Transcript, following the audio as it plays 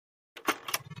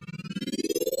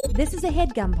This is a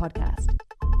HeadGum podcast.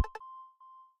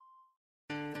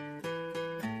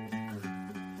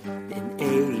 In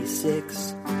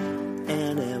 86,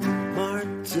 N.M.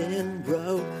 Martin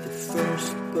wrote the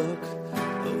first book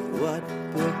of what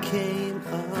became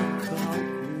a cult.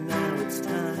 Now it's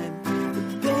time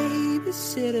for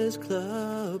Babysitter's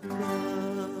Club.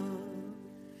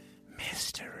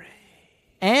 Mystery.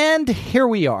 And here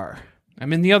we are.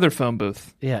 I'm in the other phone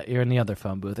booth. Yeah, you're in the other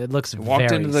phone booth. It looks very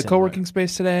Walked into the similar. co-working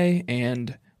space today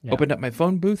and opened up my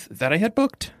phone booth that I had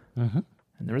booked. Mm-hmm.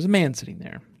 And there was a man sitting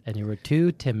there. And you were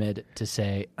too timid to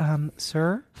say,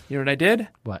 sir? You know what I did?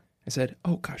 What? I said,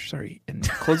 oh, gosh, sorry, and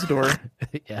closed the door.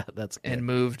 Yeah, that's good. And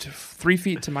moved 3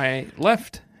 feet to my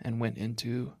left and went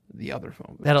into the other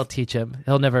phone booth. That'll teach him.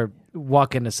 He'll never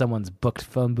walk into someone's booked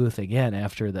phone booth again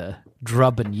after the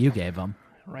drubbing you gave him.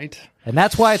 Right. And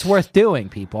that's why it's worth doing,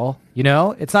 people. You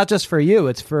know, it's not just for you.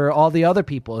 It's for all the other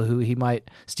people who he might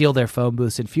steal their phone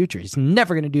booths in future. He's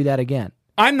never going to do that again.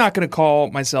 I'm not going to call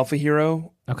myself a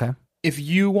hero. Okay. If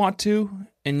you want to,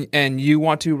 and you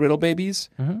want to riddle babies,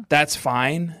 that's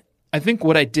fine. I think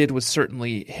what I did was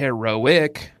certainly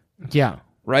heroic. Yeah.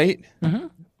 Right? Mm-hmm.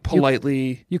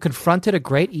 Politely. You confronted a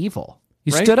great evil.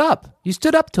 You Right? stood up. You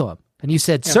stood up to him. And you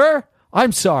said, sir,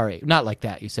 I'm sorry. Not like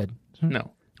that. You said,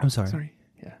 No. I'm sorry. Sorry.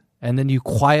 Yeah. And then you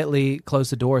quietly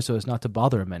closed the door so as not to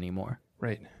bother him anymore.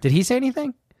 Right. Did he say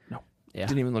anything? No. Yeah.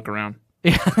 Didn't even look around.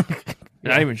 Yeah.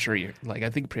 Not even sure you like. I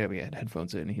think probably had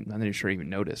headphones in. I'm not even sure he even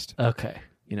noticed. Okay.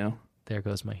 You know. There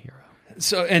goes my hero.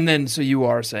 So you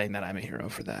are saying that I'm a hero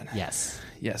for that. Yes.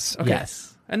 Yes. Okay.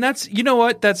 Yes. And that's you know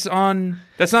what that's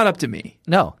not up to me.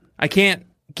 No. I can't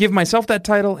give myself that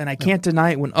title, and I can't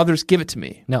deny it when others give it to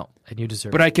me. No. And you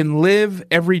deserve But it. I can live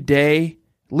every day,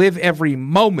 live every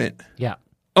moment, Yeah.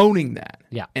 owning that.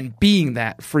 Yeah. And being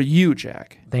that for you,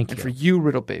 Jack. Thank and you. for you,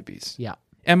 Riddle Babies. Yeah.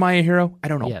 Am I a hero? I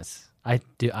don't know. Yes. I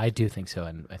do think so,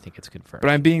 and I think it's confirmed.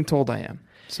 But I'm being told I am.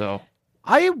 So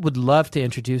I would love to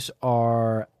introduce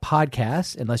our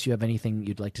podcast, unless you have anything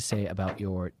you'd like to say about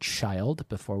your child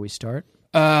before we start.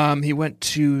 he went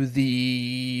to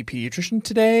the pediatrician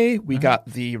today. We got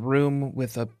the room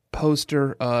with a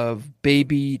poster of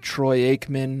baby Troy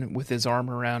Aikman with his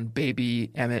arm around baby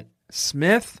Emmett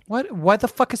Smith. What? Why the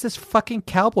fuck is this fucking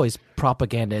Cowboys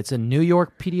propaganda? It's a New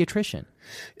York pediatrician.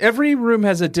 Every room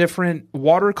has a different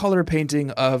watercolor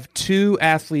painting of two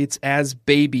athletes as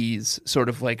babies, sort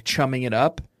of like chumming it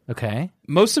up. Okay.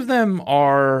 Most of them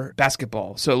are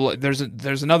basketball. So there's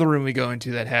another room we go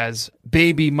into that has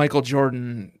baby Michael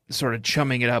Jordan sort of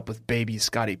chumming it up with baby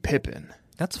Scottie Pippen.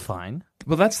 That's fine.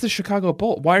 Well, that's the Chicago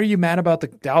Bulls. Why are you mad about the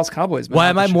Dallas Cowboys? Why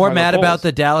am I more Chicago mad Bulls? about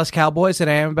the Dallas Cowboys than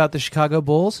I am about the Chicago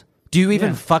Bulls? Do you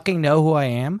even fucking know who I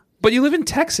am? But you live in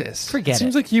Texas. Forget it.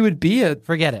 Seems like you would be a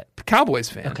Forget it. Cowboys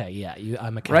fan. Okay, yeah,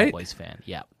 I'm a Right? Cowboys fan.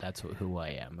 Yeah, that's who I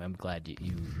am. I'm glad you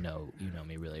know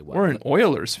me really well. Or an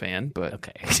Oilers fan, but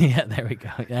Okay, yeah, there we go.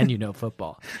 And you know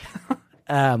football.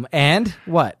 And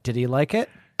what? Did he like it?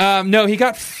 no, he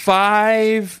got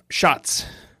 5 shots.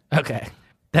 Okay,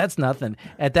 that's nothing.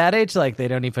 At that age, like they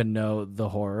don't even know the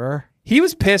horror. He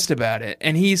was pissed about it,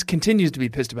 and he continues to be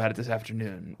pissed about it this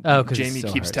afternoon. Oh, 'cause Jamie it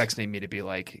still keeps hurts. texting me to be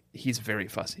like, he's very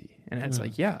fussy. And it's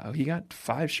like, yeah, he got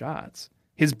 5 shots.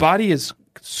 His body is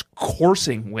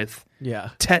coursing with Yeah,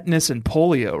 tetanus and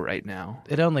polio right now.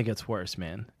 it only gets worse,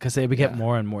 man, because they get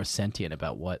more and more sentient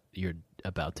about what you're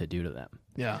about to do to them.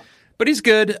 Yeah. But he's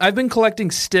good. I've been collecting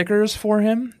stickers for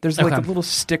him. There's like Okay. a little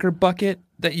sticker bucket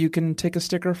that you can take a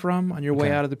sticker from on your way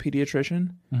Okay. out of the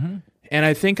pediatrician. Mm-hmm. And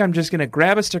I think I'm just going to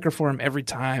grab a sticker for him every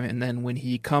time. And then when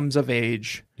he comes of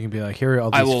age, You can be like, here are all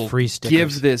I these will free stickers.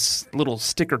 give this little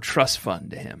sticker trust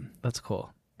fund to him. That's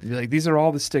cool. Be like, these are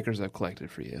all the stickers I've collected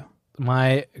for you.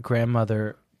 My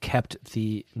grandmother kept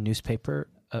the newspaper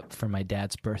for my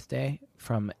dad's birthday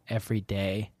from every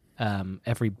day,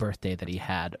 every birthday that he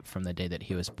had from the day that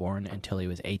he was born until he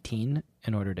was 18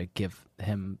 in order to give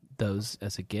him those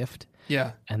as a gift.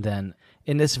 Yeah. And then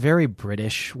in this very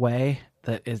British way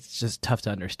that it's just tough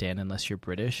to understand unless you're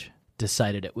British,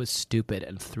 decided it was stupid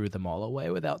and threw them all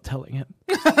away without telling him.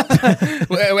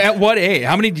 At what age?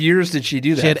 How many years did she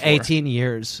do that She had for? 18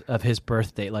 years of his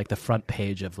birthday, like the front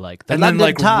page of like the And London then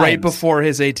like Times. right before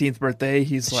his 18th birthday,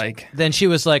 he's like... Then she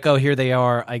was like, oh, here they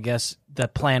are. I guess the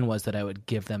plan was that I would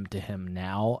give them to him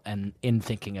now. And in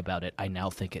thinking about it, I now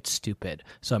think it's stupid.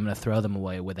 So I'm going to throw them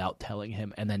away without telling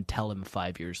him and then tell him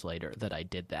 5 years later that I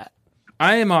did that.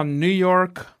 I am on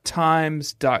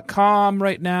NewYorkTimes.com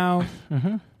right now.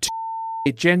 Mm-hmm.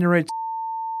 January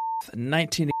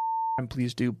 1980.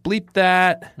 Please do bleep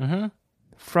that. Mm-hmm.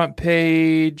 Front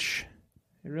page.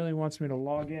 It really wants me to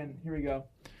log in. Here we go.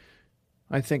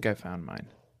 I think I found mine.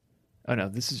 Oh, no,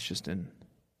 this is just in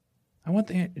I want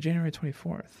the January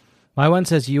 24th. My one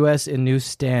says U.S. in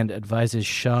newsstand advises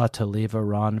Shah to leave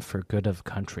Iran for good of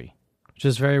country, which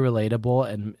is very relatable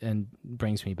and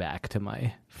brings me back to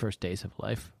my first days of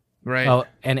life. Right. Oh,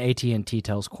 and AT&T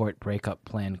tells court breakup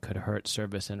plan could hurt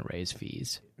service and raise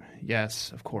fees.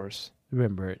 Yes, of course.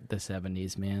 Remember the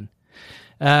 70s, man.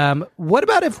 What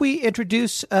about if we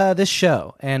introduce this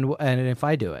show and if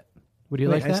I do it? Would you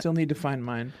like that? I still need to find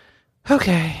mine.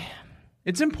 Okay.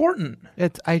 It's important.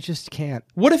 I just can't.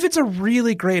 What if it's a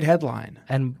really great headline?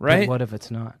 And right? What if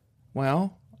it's not?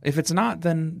 Well, if it's not,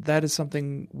 then that is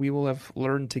something we will have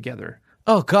learned together.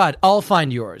 Oh God, I'll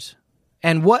find yours.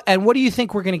 And what do you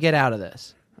think we're going to get out of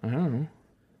this? I don't know.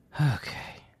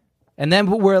 Okay. And then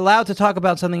we're allowed to talk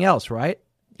about something else, right?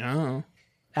 Oh.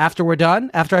 After we're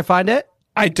done? After I find it?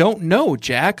 I don't know,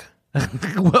 Jack.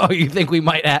 Well, you think we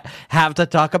might have to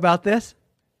talk about this?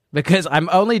 Because I'm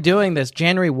only doing this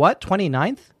January what?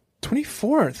 29th?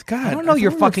 24th. God. I don't know your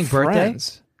thought we were fucking birthday.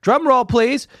 friends. Drum roll,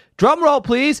 please. Drum roll,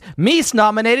 please. Meese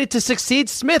nominated to succeed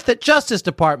Smith at Justice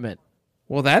Department.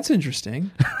 Well, that's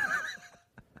interesting.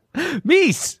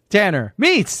 Meese, Tanner.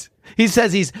 Meese. He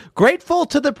says he's grateful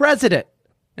to the president.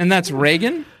 And that's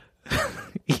Reagan?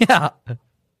 Yeah.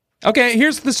 Okay,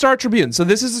 here's the Star Tribune. So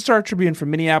this is the Star Tribune from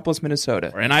Minneapolis,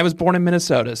 Minnesota. And I was born in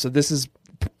Minnesota, so this is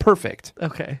perfect.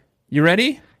 Okay. You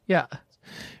ready? Yeah.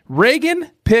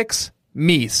 Reagan picks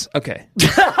Meese. Okay.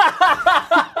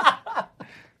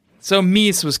 So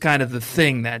Meese was kind of the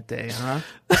thing that day, huh?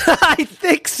 I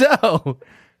think so.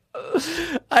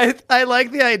 I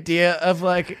like the idea of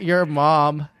like your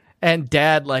mom and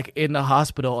dad like in the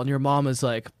hospital and your mom is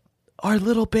like, our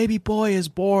little baby boy is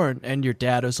born. And your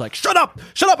dad is like, shut up.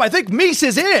 I think Meese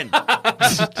is in.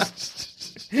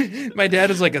 My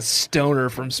dad is like a stoner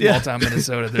from small town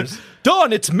Minnesota. There's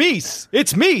Dawn, it's Meese.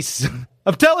 It's Meese.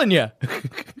 I'm telling you.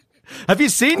 Have you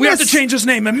seen We this? have to change his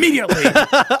name immediately.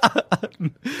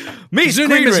 Meese His new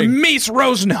name is Greenring. Meese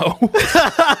Rosno.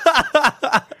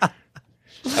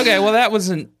 Okay, well, that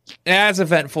wasn't as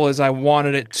eventful as I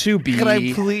wanted it to be. Can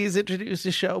I please introduce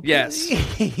the show? Yes.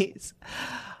 Please?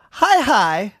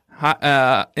 Hi.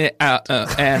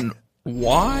 And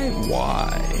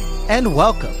why? And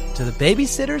welcome to the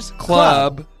Babysitters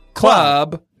Club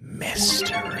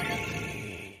Mystery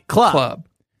Club.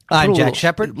 I'm Jack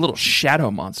Shepard. Little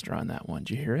shadow monster on that one.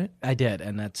 Did you hear it? I did,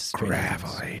 and that's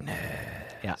Graveliness.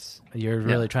 Yes. You're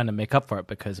really trying to make up for it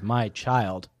because my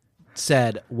child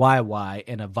said why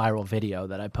in a viral video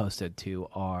that I posted to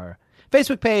our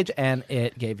Facebook page, and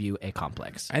it gave you a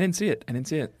complex. I didn't see it. You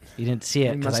You didn't see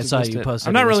it because I must have saw missed you it. posted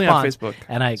I'm not a really on response, Facebook,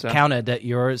 and I so. counted that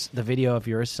the video of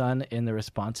your son in the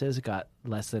responses got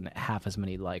less than half as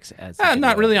many likes as the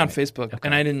Not video really of on my- Facebook, Okay.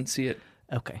 and I didn't see it.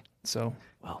 Okay. So,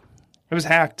 Well, it was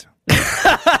hacked.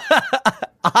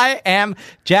 I am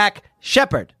Jack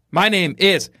Shepard. My name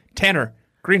is Tanner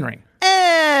Greenring.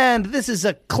 And this is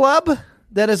a club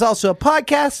that is also a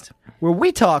podcast where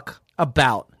we talk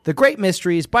about the great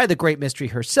mysteries by the great mystery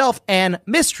herself and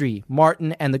Mystery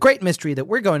Martin. And the great mystery that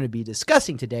we're going to be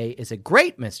discussing today is a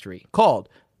great mystery called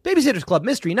Babysitters Club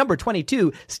Mystery number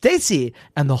 22, Stacey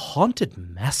and the Haunted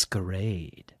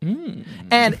Masquerade.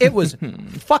 And it was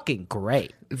fucking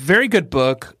great. Very good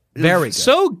book. Very good.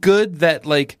 So good that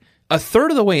like a third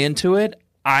of the way into it,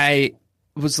 I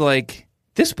was like,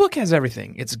 this book has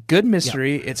everything. It's good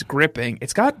mystery. It's gripping.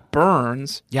 It's got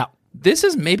burns. Yeah. This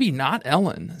is maybe not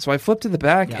Ellen. So I flipped to the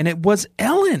back and it was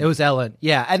Ellen. It was Ellen.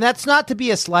 Yeah. And that's not to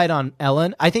be a slight on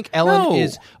Ellen. I think Ellen No.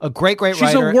 is a great She's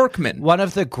writer. a workman. One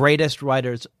of the greatest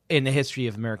writers in the history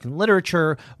of American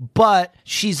literature, but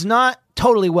she's not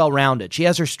totally well-rounded. She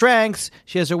has her strengths.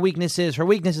 She has her weaknesses. Her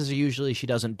weaknesses are usually she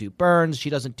doesn't do burns. She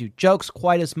doesn't do jokes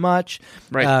quite as much.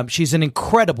 Right. She's an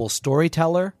incredible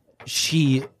storyteller.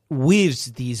 She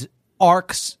weaves these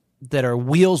arcs that are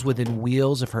wheels within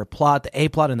wheels of her plot. The A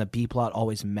plot and the B plot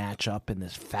always match up in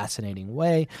this fascinating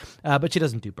way, but she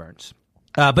doesn't do burns.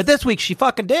 But this week she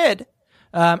fucking did.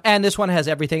 And this one has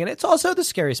everything. And it's also the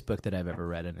scariest book that I've ever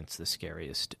read, and it's the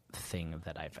scariest thing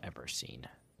that I've ever seen.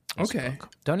 Okay.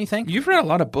 Don't you think? You've read a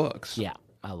lot of books. Yeah,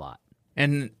 a lot.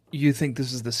 And you think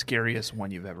this is the scariest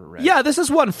one you've ever read? Yeah, this is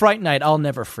one Fright Night I'll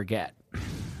never forget.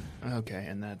 Okay,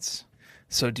 and that's...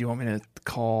 So do you want me to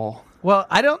call... Well,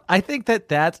 I think that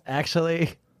that's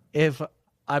actually, if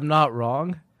I'm not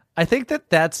wrong, I think that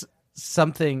that's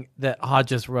something that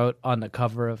Hodges wrote on the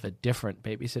cover of a different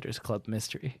Babysitters Club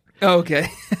mystery. Oh, okay.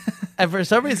 And for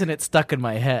some reason it stuck in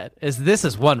my head, this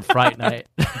is one Fright Night.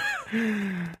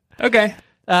 Okay.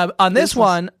 On this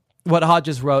one, what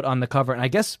Hodges wrote on the cover, and I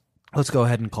guess let's go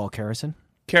ahead and call Karrison.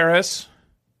 Karis.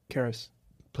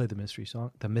 Play the mystery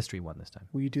song, the mystery one this time.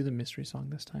 Will you do the mystery song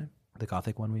this time? The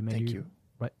gothic one we made. Thank you.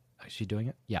 Right. Is she doing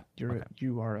it? Yeah.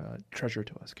 You are a treasure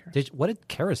to us, Karen. What did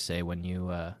Kara say when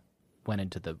you went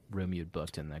into the room you'd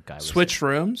booked and that guy was Switched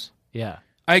rooms? Yeah.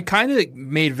 I kind of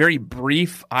made very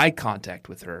brief eye contact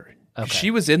with her. Okay.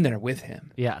 She was in there with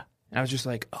him. Yeah. And I was just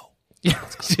like, oh. Yeah.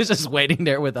 She's just waiting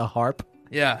there with a harp.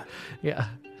 Yeah. Yeah.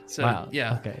 So, wow.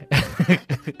 yeah. Okay.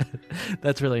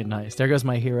 That's really nice. There goes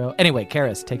my hero. Anyway,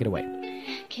 Karis, take it away.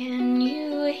 Can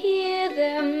you hear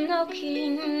them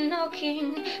knocking,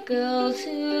 knocking? Girls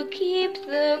who keep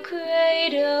the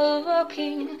cradle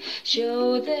rocking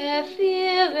show their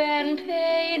fear and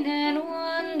pain and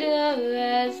wonder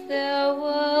as their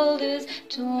world is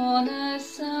torn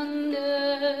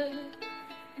asunder.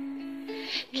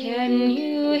 Can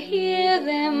you hear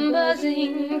them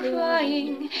buzzing,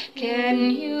 crying?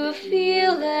 Can you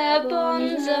feel their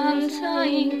bonds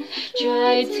untying?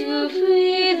 Try to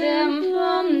free them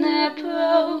from their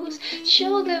prose.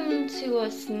 Show them to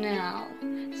us now,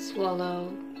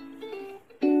 swallow.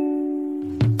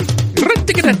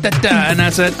 And I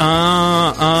said,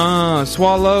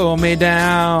 swallow me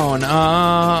down.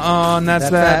 And that's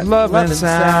that loving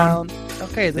sound.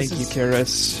 Okay, this Thank you, is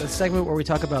Karis. a segment where we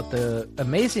talk about the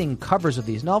amazing covers of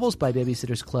these novels by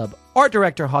Babysitter's Club art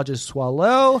director Hodges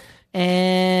Swallow,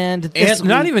 and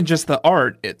Not even just the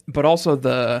art, but also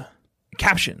the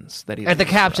captions that he the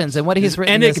captions and what he's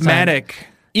written. Enigmatic,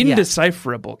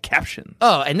 indecipherable captions.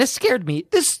 Oh, and this scared me.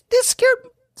 This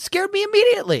scared me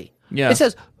immediately. Yeah. It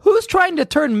says, "Who's trying to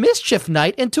turn Mischief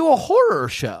Night into a horror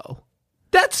show?"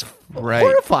 That's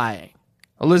horrifying.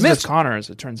 Elizabeth Connor, as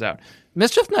it turns out.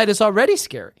 Mischief Night is already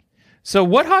scary. So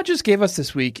what Hodges gave us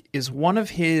this week is one of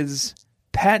his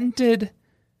patented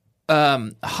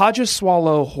Hodges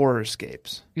Swallow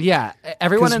horrorscapes. Yeah,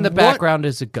 everyone 'Cause in the background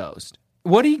is a ghost.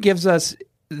 What he gives us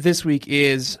this week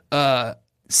is a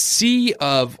sea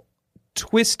of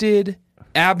twisted,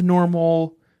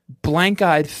 abnormal,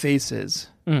 blank-eyed faces.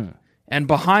 And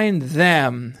behind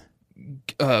them,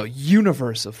 a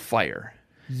universe of fire.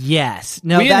 Yes.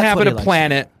 No, We that's inhabit what he a likes.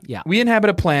 planet. Yeah. We inhabit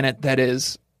a planet that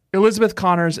is Elizabeth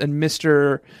Connors and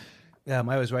Mr. I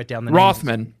always write down the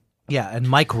Rothman names. Yeah, and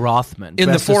Mike Rothman in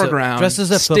the foreground. dressed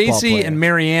as a football Stacey player. and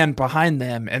Marianne behind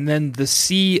them, and then the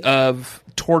sea of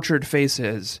tortured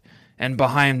faces, and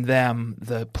behind them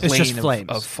the It's just plane flames.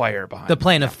 of fire behind the them.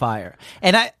 plane of fire.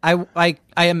 And I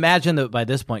imagine that by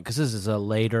this point, because this is a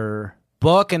later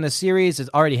book in the series, it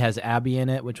already has Abby in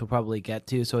it, which we'll probably get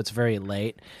to, so it's very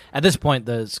late. At this point,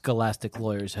 the Scholastic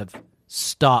lawyers have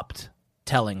stopped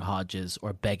telling Hodges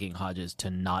or begging Hodges to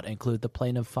not include the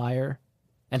plane of fire.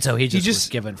 And so he just was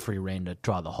given free rein to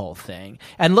draw the whole thing.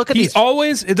 And look at He these.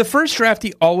 always, the first draft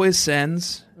he always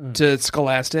sends to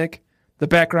Scholastic, the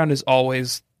background is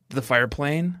always the fire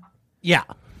plane. Yeah.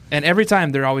 And every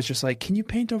time they're always just like, can you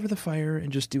paint over the fire and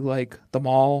just do like the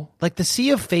mall? Like the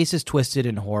sea of faces twisted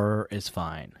in horror is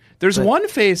fine. There's one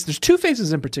face, there's two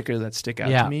faces in particular that stick out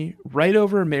Yeah. to me. Right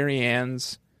over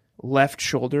Marianne's left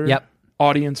shoulder, Yep.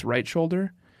 audience right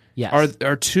shoulder, Yes.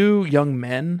 are two young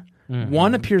men.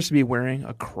 One appears to be wearing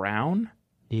a crown,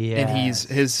 Yeah. and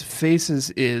his face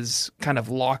is kind of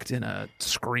locked in a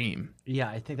scream. Yeah,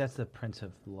 I think that's the Prince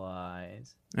of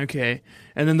Lies. Okay.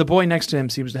 And then the boy next to him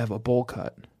seems to have a bowl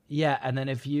cut. Yeah, and then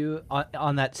if you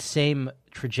on that same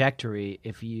trajectory,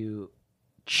 if you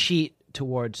cheat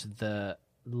towards the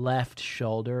left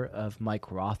shoulder of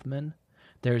Mike Rothman,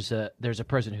 there's a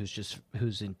person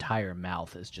whose entire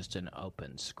mouth is just an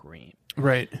open scream.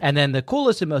 Right. And then the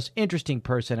coolest and most interesting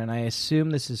person, and I assume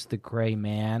this is the Gray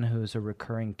Man, who's a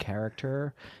recurring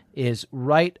character, is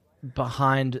right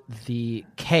behind the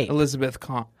cape. Elizabeth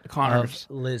Connors.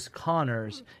 Of Liz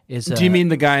Connors is. Do you mean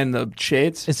the guy in the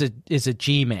shades? Is a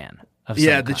G-man of some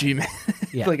Yeah, the kind. G-Man.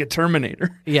 Yeah. Like a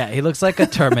Terminator. Yeah, he looks like a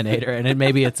Terminator, and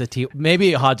maybe it's a T.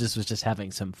 Maybe Hodges was just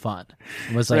having some fun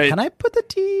and was like, Right. "Can I put the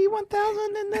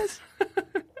T1000 in this?"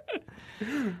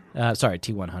 Sorry,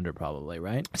 T100 probably,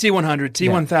 right? T100.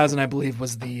 T1000, I believe,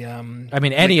 was the... I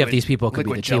mean, any of these people could be the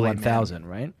liquid jelly T1000,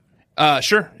 right?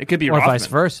 Sure. It could be Or Rothman. vice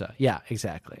versa. Yeah,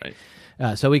 exactly.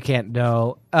 Right. So we can't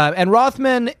know. And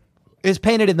Rothman is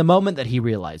painted in the moment that he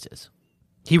realizes.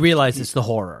 He realizes the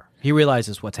horror. He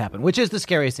realizes what's happened, which is the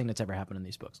scariest thing that's ever happened in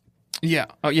these books. Yeah.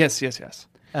 Oh, yes.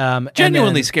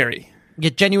 Genuinely Scary. Yeah,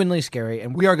 genuinely scary.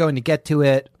 And we are going to get to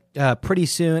it pretty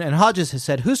soon. And Hodges has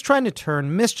said, who's trying to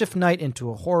turn Mischief Night into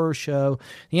a horror show?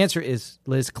 The answer is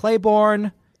Liz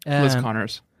Claiborne. Liz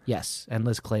Connors. Yes, and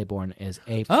Liz Claiborne is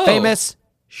a Oh. famous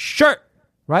shirt,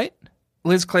 right?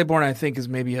 Liz Claiborne, I think, is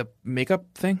maybe a makeup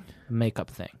thing. Makeup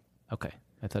thing. Okay,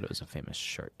 I thought it was a famous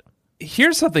shirt.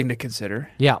 Here's something to consider.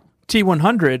 Yeah.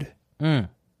 T100,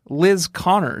 Liz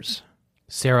Connors.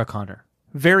 Sarah Connor.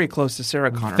 Very close to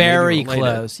Sarah Connor. Very maybe related.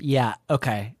 close. Yeah.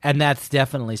 Okay. And that's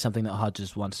definitely something that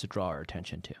Hodges wants to draw our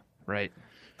attention to. Right.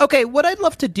 Okay. What I'd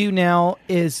love to do now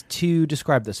is to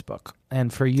describe this book,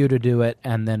 and for you to do it,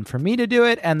 and then for me to do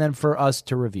it, and then for us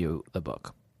to review the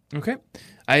book. Okay.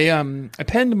 I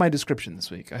penned my description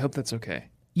this week. I hope that's okay.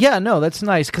 Yeah. No, that's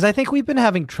nice, because I think we've been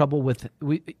having trouble with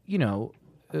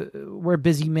we're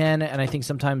busy men, and I think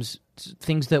sometimes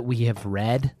things that we have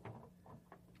read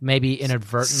maybe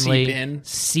inadvertently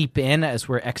seep in as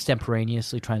we're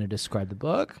extemporaneously trying to describe the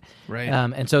book. Right.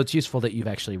 And so it's useful that you've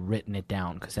actually written it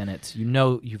down, because then it's,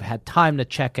 you've had time to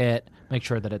check it, make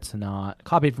sure that it's not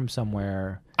copied from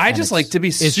somewhere. I just like to be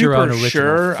your own super original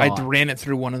sure. I thought. ran it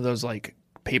through one of those like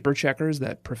paper checkers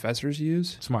that professors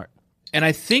use. Smart. And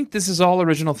I think this is all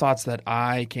original thoughts that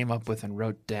I came up with and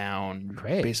wrote down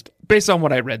Great. based on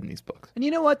what I read in these books. And you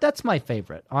know what? That's my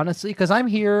favorite, honestly, because I'm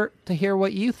here to hear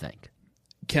what you think.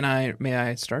 May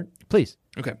I start? Please.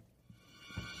 Okay.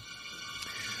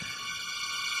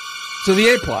 So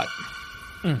the A plot.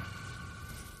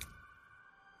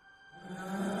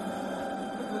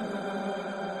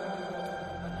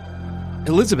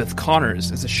 Elizabeth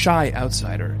Connors is a shy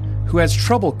outsider who has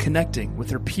trouble connecting with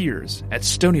her peers at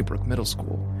Stony Brook Middle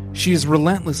School. She is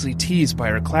relentlessly teased by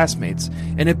her classmates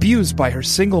and abused by her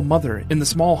single mother in the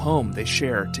small home they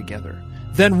share together.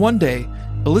 Then one day,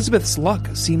 Elizabeth's luck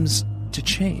seems to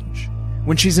change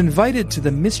when she's invited to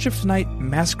the Mischief Night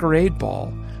Masquerade Ball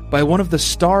by one of the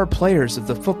star players of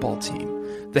the football team,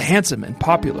 the handsome and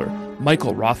popular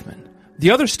Michael Rothman.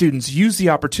 The other students use the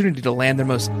opportunity to land their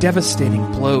most devastating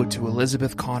blow to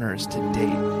Elizabeth Connors to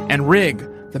date and rig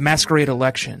the Masquerade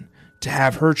election to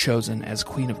have her chosen as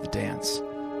queen of the dance.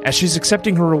 As she's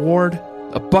accepting her reward,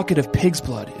 a bucket of pig's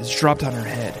blood is dropped on her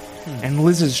head, and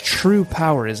Liz's true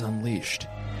power is unleashed.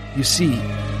 You see,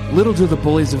 little do the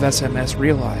bullies of SMS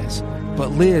realize,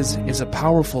 but Liz is a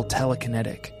powerful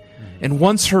telekinetic. And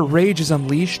once her rage is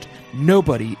unleashed,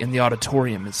 nobody in the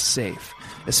auditorium is safe,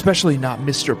 especially not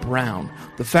Mr. Brown,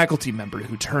 the faculty member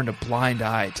who turned a blind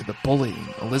eye to the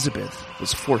bullying Elizabeth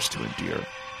was forced to endure.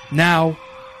 Now,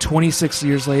 26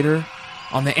 years later,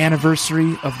 on the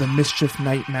anniversary of the Mischief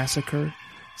Night Massacre,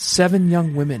 7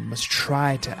 young women must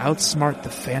try to outsmart the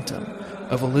phantom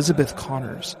of Elizabeth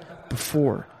Connors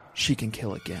before she can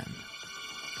kill again.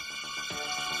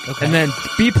 Okay. And then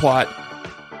B-plot.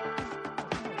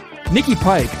 Nikki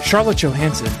Pike, Charlotte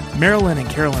Johansson, Marilyn and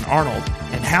Carolyn Arnold,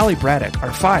 and Hallie Braddock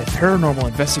are 5 paranormal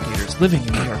investigators living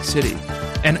in New York City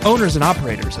and owners and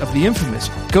operators of the infamous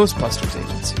Ghostbusters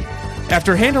Agency.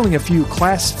 After handling a few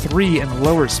Class 3 and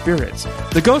lower spirits,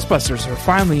 the Ghostbusters are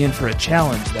finally in for a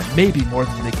challenge that may be more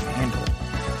than they can handle.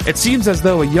 It seems as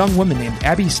though a young woman named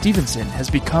Abby Stevenson has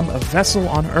become a vessel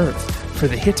on Earth for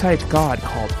the Hittite god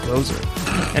called Gozer,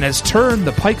 and has turned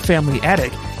the Pike family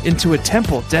attic into a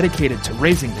temple dedicated to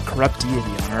raising the corrupt deity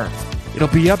on Earth. It'll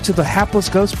be up to the hapless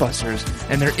Ghostbusters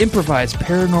and their improvised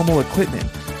paranormal equipment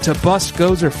to bust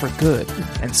Gozer for good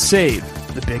and save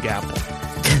the Big Apple.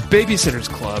 Babysitter's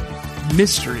Club,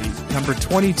 Mystery number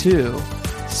 22,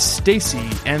 Stacey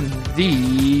and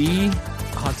the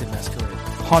Haunted Masquerade.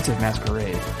 Haunted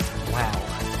Masquerade. Wow.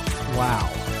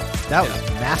 That was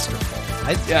masterful.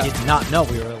 I did not know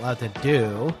we were allowed to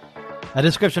do a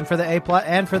description for the A plot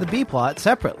and for the B plot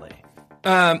separately.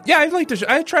 I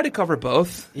try to cover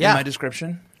both in my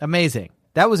description. Amazing.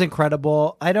 That was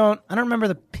incredible. I don't remember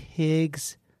the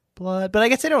pig's blood, but I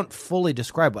guess they don't fully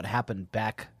describe what happened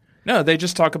back. No, they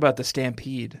just talk about the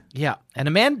stampede. Yeah, and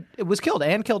a man was killed.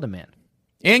 Anne killed a man.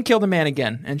 Anne killed a man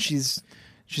again, and she's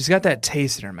got that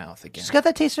taste in her mouth again. She's got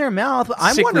that taste in her mouth. But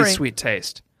I'm Sickly wondering, sweet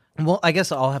taste. Well, I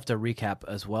guess I'll have to recap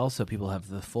as well so people have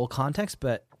the full context,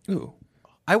 but Ooh.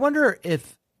 I wonder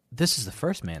if this is the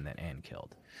first man that Anne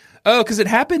killed. Oh, because it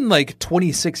happened like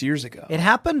 26 years ago. It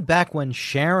happened back when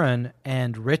Sharon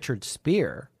and Richard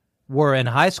Spear were in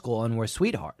high school and were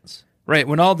sweethearts. Right,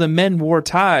 when all the men wore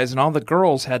ties and all the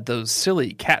girls had those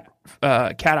silly cat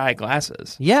eye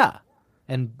glasses. Yeah,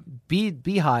 and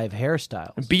beehive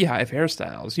hairstyles. Beehive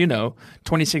hairstyles,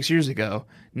 26 years ago,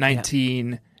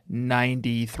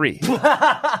 1993.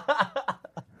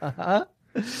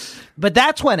 But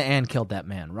that's when Anne killed that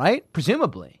man, right?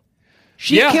 Presumably.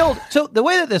 She killed... So the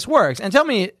way that this works, and tell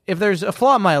me if there's a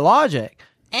flaw in my logic,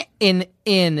 in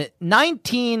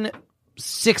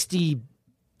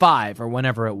 1965 or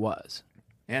whenever it was,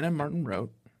 Anna Martin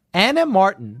wrote. Anna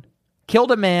Martin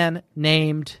killed a man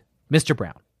named Mr.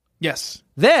 Brown. Yes.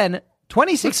 Then,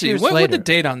 26 years what later... would the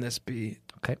date on this be?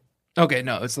 Okay,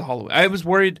 no, it's the Halloween. I was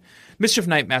worried. Mischief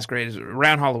Night Masquerade is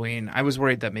around Halloween. I was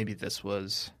worried that maybe this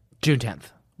was... June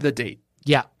 10th. The date.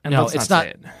 Yeah. And no, let's it's not not. say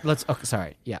it. Let's. Okay,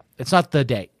 sorry. Yeah, it's not the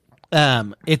date.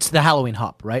 It's the Halloween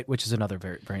hop, right? Which is another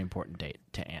very, very important date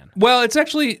to Anne. Well, it's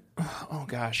actually, oh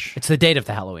gosh. It's the date of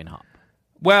the Halloween hop.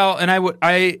 Well, and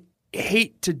I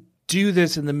hate to do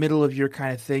this in the middle of your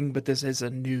kind of thing, but this is a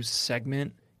new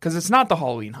segment. Because it's not the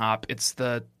Halloween hop, it's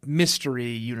the mystery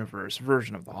universe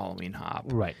version of the Halloween hop.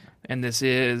 Right. And this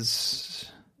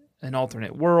is an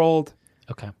alternate world.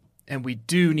 Okay. And we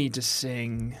do need to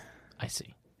sing. I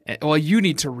see. Well, you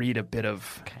need to read a bit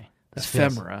of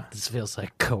ephemera. This feels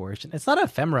like coercion. It's not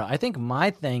ephemera. I think my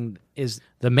thing is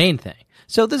the main thing.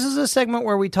 So this is a segment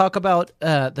where we talk about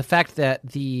the fact that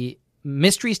the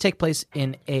mysteries take place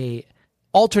in a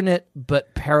alternate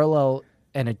but parallel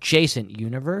and adjacent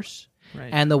universe. Right.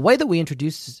 And the way that we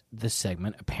introduce this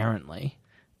segment, apparently,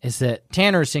 is that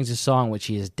Tanner sings a song which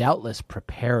he has doubtless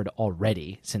prepared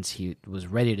already, since he was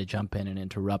ready to jump in and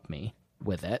interrupt me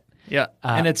with it. Yeah,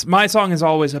 and my song is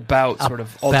always about sort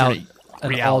of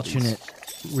alternate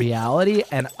reality,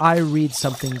 and I read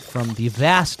something from the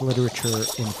vast literature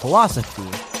in philosophy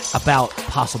about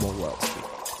possible worlds.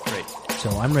 Great. So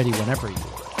I'm ready whenever you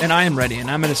are. And I am ready,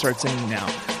 and I'm going to start singing now.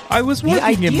 I was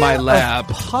working in my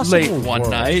lab late one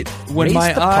night when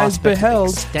my eyes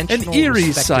beheld an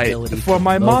eerie sight, for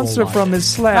my monster from his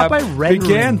slab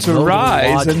began to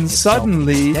rise, and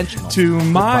suddenly, to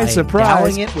my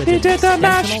surprise, he did the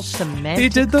mash. He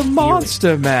did the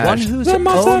monster mash. The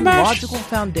monster mash.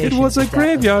 It was a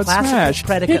graveyard smash.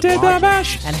 He did the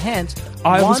mash. And hence,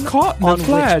 I was caught in a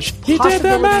flash. He did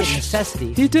the mash.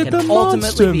 He did the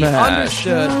monster mash.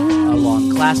 Understood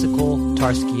along classical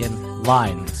Tarskian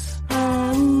lines.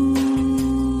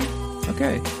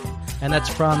 Okay. And that's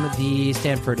from the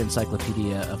Stanford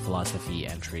Encyclopedia of Philosophy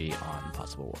entry on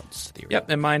possible worlds theory. Yep,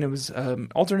 and mine it was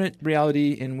alternate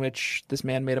reality in which this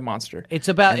man made a monster. It's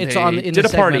about and it's they on in did the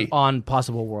a party segment on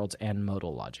possible worlds and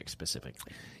modal logic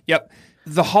specifically. Yep.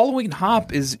 The Halloween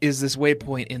hop is this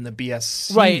waypoint in the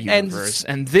BSC right, universe,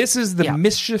 and this is the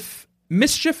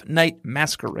Mischief Night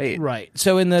Masquerade. Right.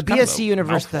 So in the kind of BSC a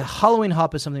universe, mouthful. the Halloween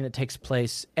hop is something that takes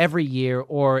place every year,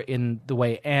 or in the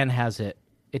way Anne has it,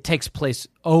 it takes place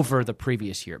over the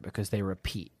previous year because they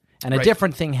repeat. And a Right.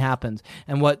 different thing happens.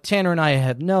 And what Tanner and I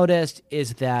have noticed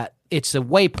is that it's a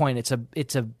waypoint.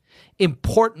 It's a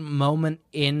important moment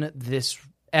in this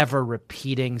ever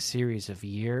repeating series of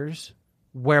years,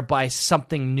 whereby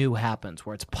something new happens,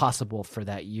 where it's possible for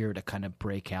that year to kind of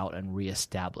break out and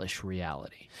reestablish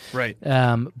reality. Right.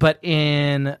 But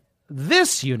in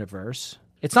this universe,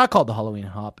 it's not called the Halloween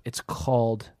hop. It's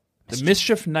called The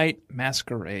Mischief Night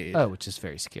Masquerade. Oh, which is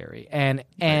very scary. And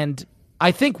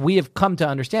I think we have come to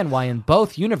understand why in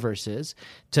both universes,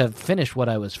 to finish what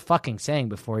I was fucking saying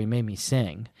before you made me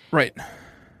sing, Right.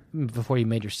 before you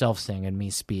made yourself sing and me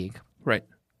speak, Right.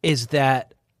 is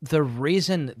that the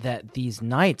reason that these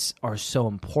nights are so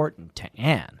important to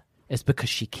Anne is because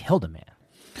she killed a man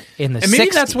in the 60s. And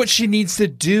maybe that's what she needs to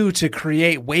do to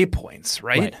create waypoints,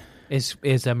 right?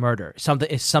 Is a murder.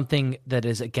 Something that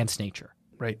is against nature.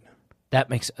 Right. That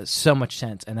makes so much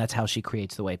sense, and that's how she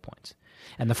creates the waypoints.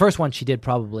 And the first one she did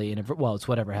probably it's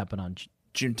whatever happened on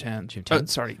June 10th. June 10th. Oh,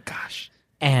 sorry. Gosh.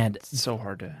 And It's so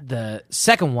hard to... the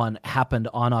second one happened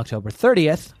on October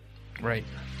 30th, Right.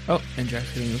 Oh, and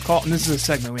Jack's getting a call. And this is a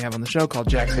segment we have on the show called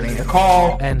Jack's Getting a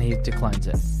Call. and he declines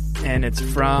it. And it's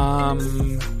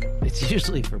from... It's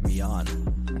usually from Jan.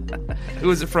 Who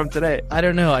is it from today? I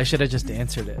don't know. I should have just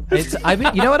answered it.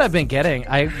 You know what I've been getting?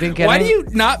 Why do you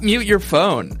not mute your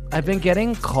phone? I've been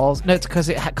getting calls. No, it's because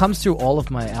it comes through all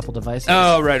of my Apple devices.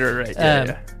 Oh, right.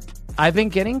 Yeah. I've been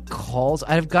getting calls.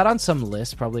 I've got on some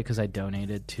lists probably because I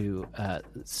donated to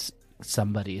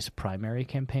somebody's primary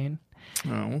campaign.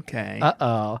 Oh, okay.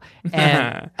 Uh-oh.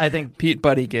 And I think Pete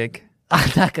Buddy gig.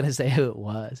 I'm not going to say who it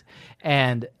was.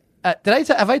 And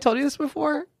have I told you this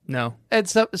before? No. And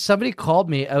somebody called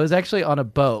me. I was actually on a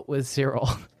boat with Cyril.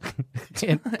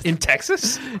 In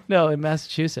Texas? No, in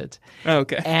Massachusetts. Oh,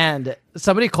 okay. And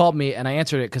somebody called me, and I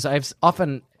answered it because I've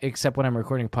often, except when I'm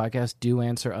recording podcasts, do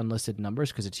answer unlisted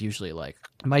numbers because it's usually like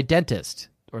my dentist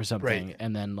or something. Right.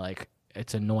 And then like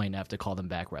it's annoying to have to call them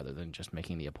back rather than just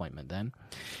making the appointment then.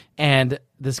 And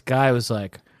this guy was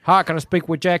like, "Hi, can I speak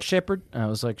with Jack Shepard?" And I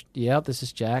was like, "Yeah, this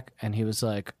is Jack." And he was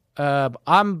like,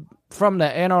 "I'm from the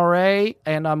NRA,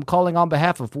 and I'm calling on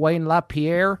behalf of Wayne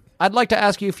LaPierre. I'd like to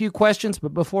ask you a few questions,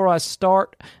 but before I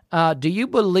start, do you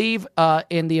believe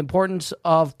in the importance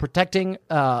of protecting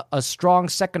a strong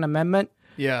Second Amendment?"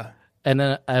 Yeah. And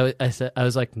then I said, I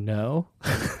was like, "No."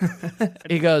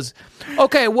 He goes,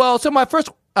 "Okay, well, so my first,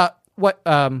 wait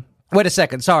a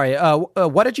second, sorry,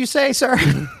 what did you say, sir?"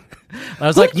 I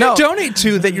was like, "No." You donate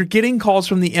to that you're getting calls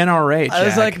from the NRA, Jack? I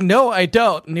was like, "No, I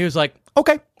don't." And he was like,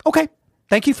 okay,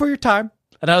 thank you for your time.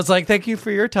 And I was like, thank you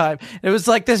for your time. It was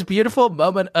like this beautiful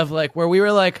moment of like where we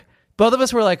were like, both of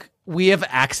us were like, we have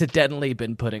accidentally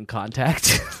been put in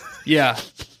contact. Yeah.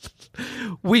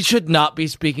 We should not be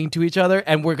speaking to each other,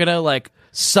 and we're gonna like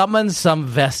summon some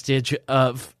vestige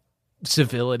of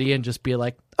civility and just be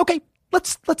like, okay,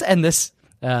 let's end this.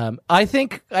 I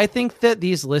think that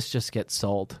these lists just get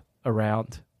sold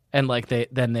around, and like they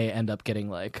end up getting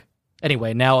like,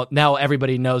 anyway, now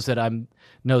everybody knows that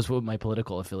knows what my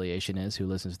political affiliation is who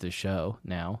listens to this show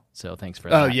now. So thanks for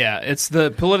that. Oh yeah, it's the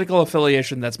political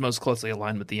affiliation that's most closely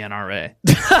aligned with the NRA.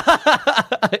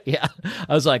 Yeah.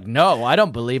 I was like, no, I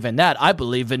don't believe in that. I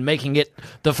believe in making it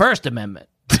the First Amendment.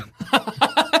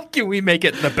 Can we make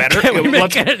it the better? Can we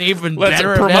make it an even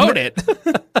better promote amendment?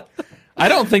 it. I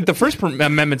don't think the First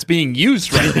Amendment's being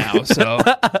used right now, so...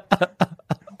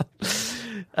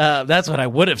 That's what I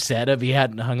would have said if he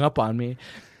hadn't hung up on me.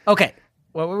 Okay,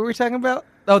 what were we talking about?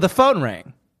 Oh, the phone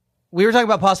rang. We were talking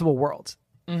about possible worlds.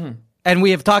 Mm-hmm. And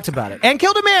we have talked about it. And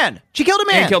killed a man. She killed a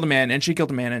man. And killed a man, and she killed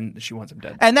a man, and she wants him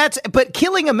dead. But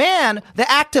killing a man, the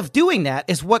act of doing that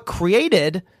is what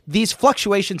created these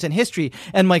fluctuations in history.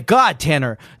 And my God,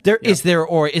 Tanner, is there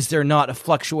or is there not a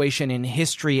fluctuation in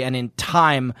history and in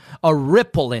time, a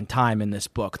ripple in time in this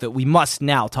book that we must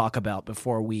now talk about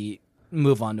before we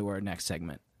move on to our next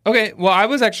segment? Okay, well, I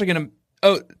was actually going to...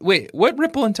 Oh, wait, what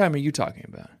ripple in time are you talking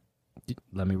about?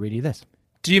 Let me read you this.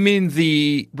 Do you mean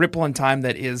the ripple in time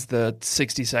that is the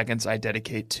 60 seconds I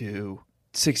dedicate to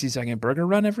 60-second burger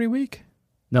run every week?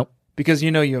 Nope. Because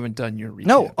you know you haven't done your recap.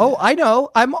 No. Oh, I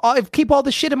know. I keep all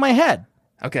the shit in my head.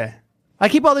 Okay. I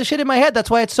keep all this shit in my head.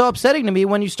 That's why it's so upsetting to me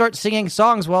when you start singing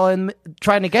songs while I'm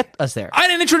trying to get us there. I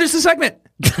didn't introduce the segment.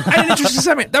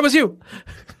 That was you.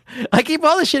 I keep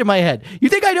all this shit in my head. You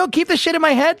think I don't keep this shit in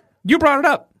my head? You brought it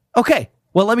up. Okay.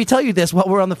 Well, let me tell you this while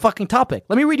we're on the fucking topic.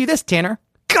 Let me read you this, Tanner.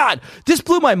 God, this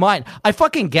blew my mind. I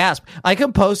fucking gasped. I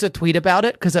composed a tweet about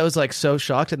it because I was like so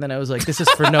shocked, and then I was like, this is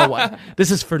for no one.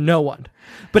 This is for no one.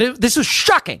 But this was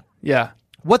shocking. Yeah.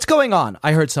 What's going on?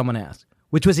 I heard someone ask,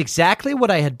 which was exactly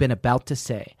what I had been about to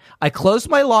say. I closed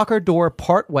my locker door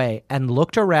partway and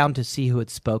looked around to see who had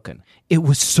spoken. It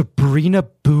was Sabrina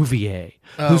Bouvier,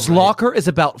 whose locker is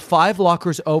about 5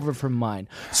 lockers over from mine.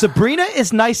 Sabrina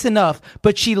is nice enough,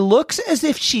 but she looks as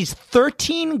if she's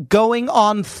 13 going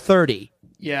on 30.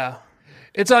 Yeah.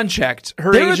 It's unchecked.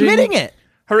 They're admitting it.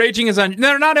 Her aging is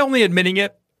they're not only admitting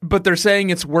it, but they're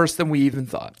saying it's worse than we even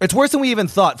thought. It's worse than we even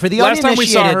thought. For the last time we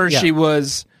saw her, yeah. she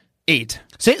was 8.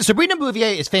 Sabrina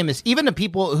Bouvier is famous. Even to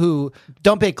people who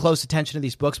don't pay close attention to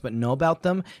these books but know about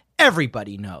them,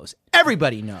 everybody knows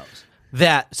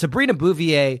that Sabrina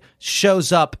Bouvier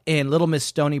shows up in Little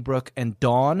Miss Stoneybrook and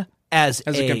Dawn as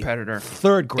a competitor.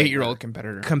 3rd grade 8-year-old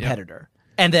competitor. Yeah.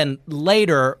 And then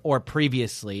later or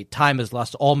previously, time has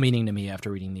lost all meaning to me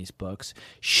after reading these books.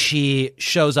 She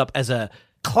shows up as a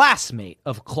classmate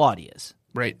of Claudia's.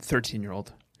 Right,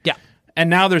 13-year-old. Yeah. And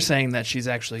now they're saying that she's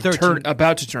actually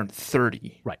about to turn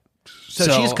 30. Right. So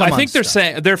she's come I think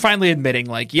unstuck. they're finally admitting,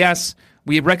 like, yes,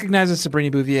 we recognize that Sabrina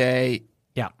Bouvier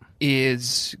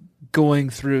is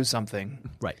going through something.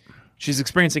 Right. She's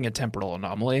experiencing a temporal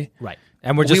anomaly. Right.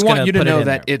 And we want you to know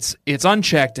that there. it's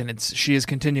unchecked and she is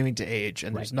continuing to age,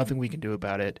 and there's nothing we can do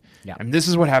about it. Yeah. And this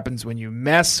is what happens when you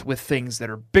mess with things that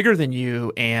are bigger than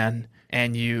you and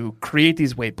you create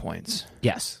these waypoints.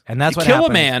 Yes. And that's you what kill happens.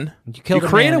 A man, you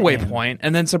create a waypoint,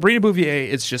 and then Sabrina Bouvier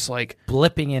is just like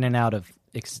blipping in and out of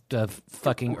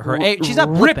fucking her age. She's not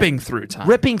ripping through time.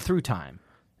 Ripping through time.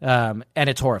 And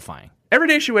it's horrifying. Every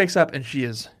day she wakes up and she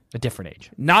is a different age.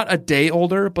 Not a day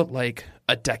older, but like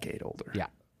a decade older. Yeah.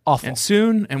 Awful.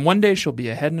 And one day she'll be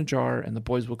a head in a jar and the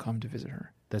boys will come to visit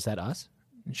her. Is that us?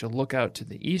 And she'll look out to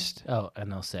the east. Oh,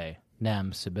 and they'll say,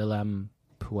 Nam Sibyllum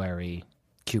Pueri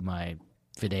Cumai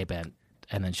Videbent.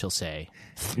 And then she'll say,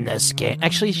 Thnesgain.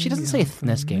 Actually, she doesn't say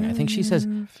Thnesgain. I think she says,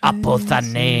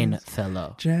 Apothanein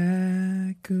Thello.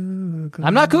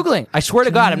 I'm not Googling. I swear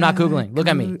to God, I'm not Googling. Look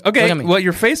at me. Okay, Look at me. Well,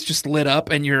 your face just lit up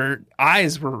and your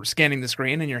eyes were scanning the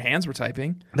screen and your hands were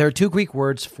typing. There are 2 Greek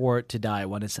words for to die.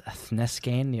 One is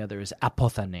Thnesgain, the other is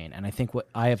Apothanein. And I think what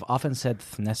I have often said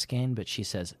Thnesgain, but she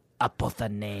says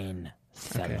Apothanein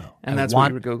Thello. Okay. And that's what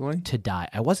you were Googling? To die.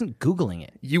 I wasn't Googling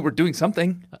it. You were doing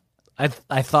something.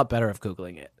 I thought better of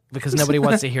Googling it because nobody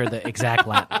wants to hear the exact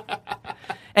Latin.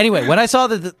 Anyway, when I saw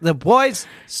the boys,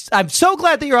 I'm so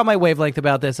glad that you're on my wavelength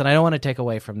about this, and I don't want to take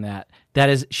away from that.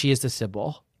 She is the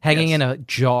Sibyl, hanging in a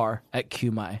jar at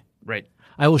Cumai. Right.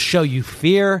 I will show you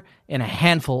fear in a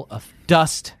handful of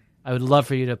dust. I would love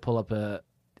for you to pull up a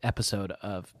episode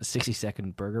of a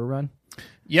 60-second burger run.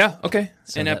 Yeah, okay.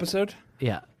 Episode?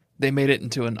 Yeah. they made it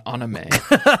into an anime.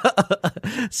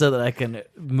 so that I can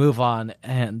move on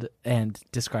and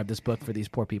describe this book for these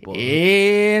poor people.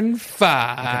 In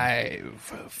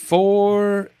 5,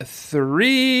 4,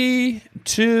 3,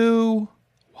 2.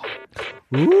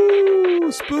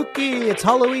 Ooh, spooky. It's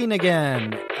Halloween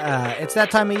again. It's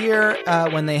that time of year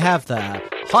when they have the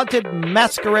Haunted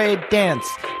Masquerade dance,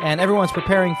 and everyone's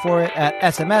preparing for it at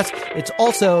SMS. It's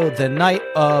also the night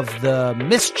of the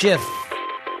Mischief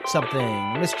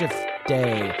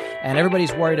Day, and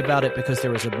everybody's worried about it because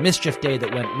there was a Mischief Day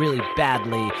that went really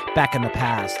badly back in the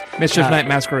past. Mischief Night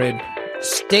Masquerade.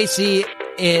 Stacey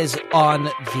is on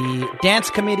the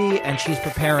dance committee, and she's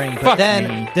preparing, but Fuck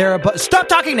then me. Stop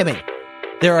talking to me!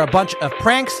 There are a bunch of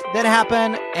pranks that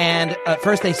happen, and at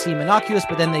first they seem innocuous,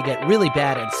 but then they get really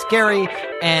bad and scary,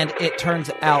 and it turns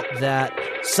out that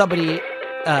somebody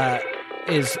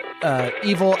is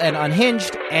evil and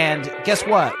unhinged, and guess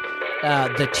what?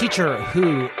 The teacher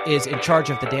who is in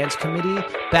charge of the dance committee,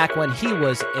 back when he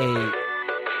was a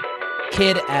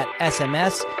kid at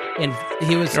SMS, and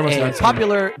he was a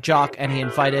popular jock, and he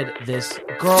invited this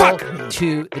girl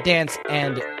to the dance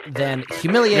and then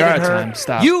humiliated her. Time.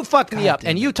 Stop. You fucked me up,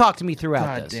 and you talked to me throughout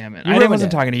God this. damn it. You I ruined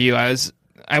wasn't it. talking to you.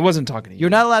 I wasn't talking to you. You're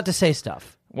not allowed to say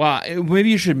stuff. Well, maybe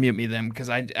you should mute me then, because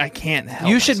I can't help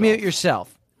You should myself. mute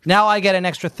yourself. Now I get an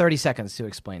extra 30 seconds to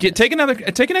explain this. Take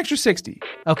an extra 60.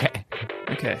 Okay.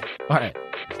 Okay. All right.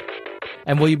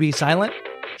 And will you be silent?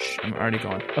 Shh, I'm already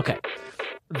going. Okay.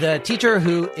 The teacher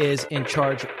who is in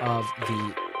charge of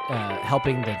the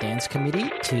helping the dance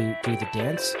committee to do the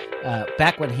dance,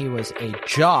 back when he was a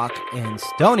jock in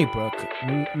Stony Brook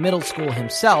middle school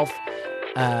himself,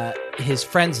 his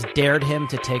friends dared him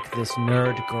to take this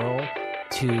nerd girl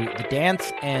to the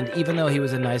dance, and even though he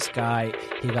was a nice guy,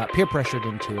 he got peer pressured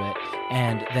into it,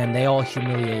 and then they all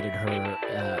humiliated her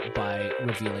by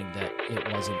revealing that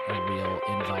it wasn't a real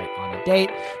invite on a date,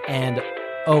 and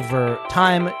over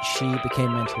time, she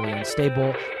became mentally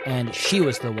unstable, and she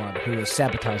was the one who was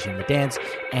sabotaging the dance,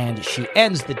 and she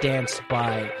ends the dance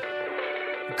by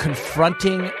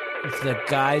confronting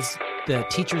the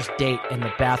teacher's date in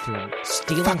the bathroom,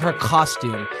 stealing her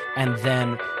costume, and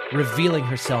then revealing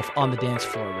herself on the dance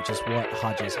floor, which is what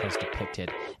Hodges has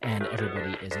depicted, and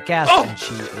everybody is aghast, and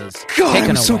she is taken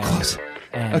I'm so away close.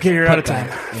 and Okay, you're put out of time.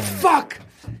 back in Fuck!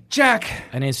 Jack!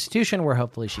 an institution where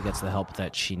hopefully she gets the help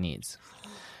that she needs.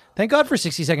 Thank God for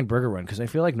 60-second burger run, because I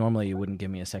feel like normally you wouldn't give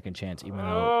me a second chance, even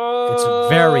though it's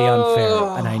very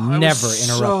unfair, and I never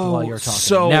interrupt while you're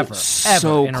talking. Never,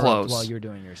 ever interrupt close. while you're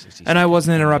doing your 60 And I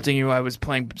wasn't interrupting you. I was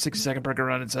playing 60-second burger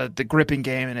run. It's the gripping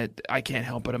game, and I can't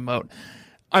help but emote.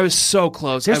 I was so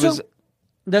close.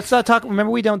 Let's not talk. Remember,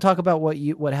 we don't talk about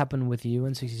what happened with you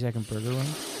in 60-second burger run.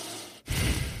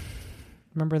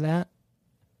 Remember that?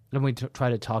 Then we try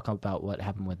to talk about what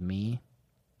happened with me,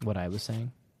 what I was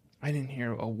saying. I didn't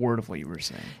hear a word of what you were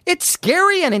saying. It's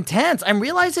scary and intense. I'm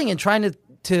realizing in trying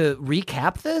to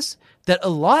recap this that a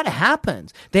lot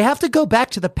happens. They have to go back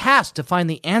to the past to find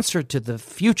the answer to the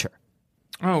future.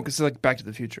 Oh, because it's like Back to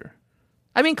the Future.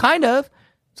 I mean, kind of.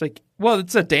 It's like, well,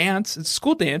 it's a dance. It's a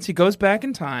school dance. He goes back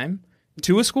in time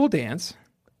to a school dance.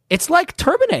 It's like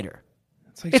Terminator.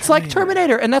 It's like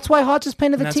Terminator, and that's why Hodges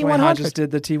painted the And T100. that's why Hodges did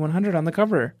the T100 on the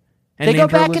cover. And They go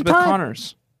named her back in Elizabeth time.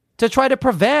 Connors. to try to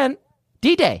prevent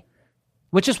D-Day,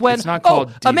 which is when It's not called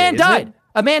D-Day, a man is died. it?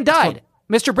 A man died.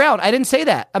 Mr. Brown, I didn't say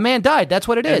that. A man died. That's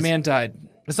what it is. A man died.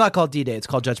 It's not called D-Day. It's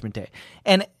called Judgment Day.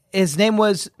 And his name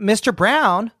was Mr.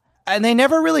 Brown. And they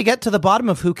never really get to the bottom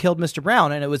of who killed Mr.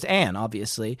 Brown. And it was Anne,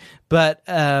 obviously. But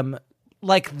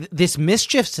this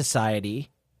Mischief Society,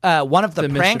 one of the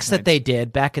pranks that they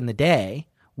did back in the day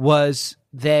was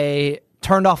they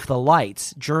turned off the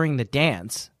lights during the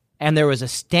dance. And there was a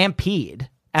stampede.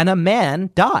 And a man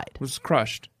died. Was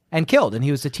crushed. And killed. And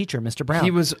he was the teacher, Mr. Brown.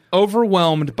 He was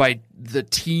overwhelmed by the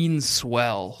teen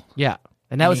swell. Yeah.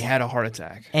 And that was he had a heart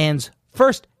attack. Anne's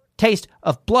first taste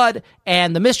of blood,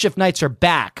 and the Mischief Knights are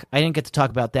back. I didn't get to talk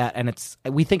about that, and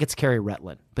we think it's Carrie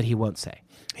Retland, but he won't say.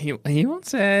 He won't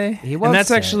say. He won't and that's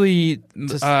say. actually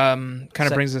kind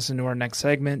of brings us into our next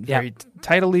segment very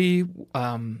tidily.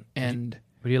 And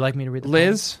would you like me to read the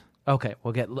Liz? title? Okay,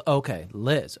 we'll get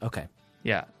Liz. Okay.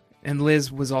 Yeah. And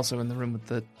Liz was also in the room with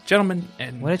the gentleman.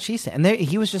 And what did she say? And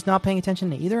he was just not paying attention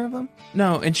to either of them?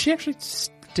 No, and she actually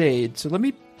stayed. So let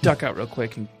me duck out real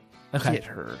quick and get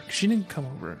her. She didn't come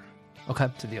over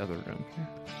to the other room.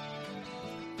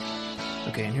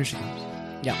 Okay, and here she comes.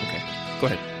 Yeah, okay. Go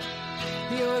ahead.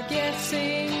 You're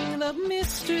guessing the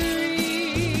mystery.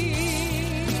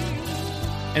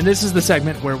 And this is the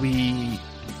segment where we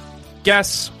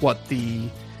guess what the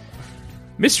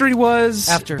mystery was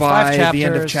after by 5 chapters. the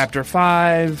end of chapter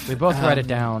 5. We both write it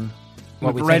down.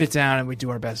 What we we write think. it down and we do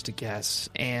our best to guess.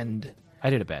 And I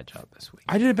did a bad job this week.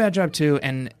 I did a bad job too.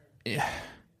 And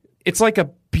it's like a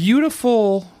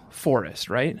beautiful forest,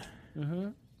 right? Mm-hmm.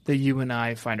 That you and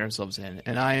I find ourselves in.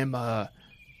 And I am a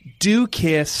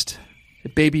dew-kissed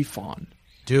baby fawn.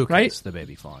 Duke right? is the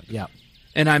baby fawn. Yeah.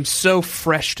 And I'm so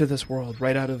fresh to this world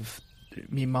right out of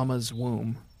me mama's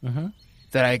womb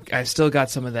that I still got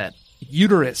some of that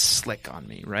uterus slick on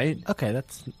me, right? Okay,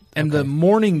 that's... And the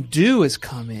morning dew has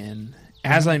come in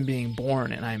as I'm being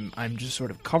born, and I'm just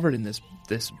sort of covered in this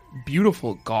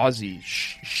beautiful gauzy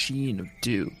sheen of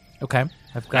dew. Okay.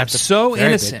 I'm so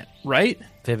innocent, right?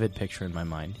 Vivid picture in my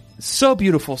mind. So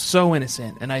beautiful, so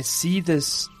innocent. And I see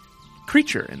this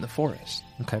creature in the forest.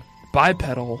 Okay.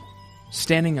 Bipedal,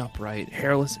 standing upright,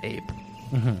 hairless ape.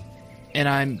 Mm-hmm. And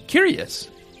I'm curious.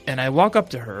 And I walk up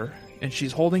to her, and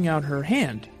she's holding out her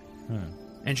hand.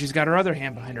 And she's got her other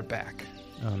hand behind her back.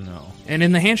 Oh, no. And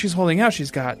in the hand she's holding out,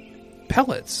 she's got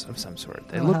pellets of some sort.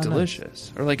 They look how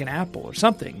delicious. nice. Or like an apple or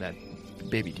something that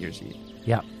baby deers eat.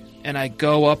 Yeah. And I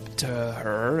go up to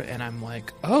her, and I'm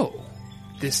like, oh,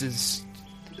 this is...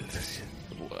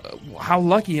 How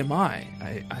lucky am I?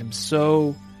 I'm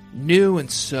so new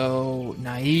and so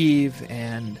naive,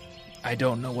 and I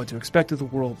don't know what to expect of the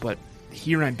world, but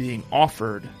here I'm being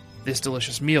offered this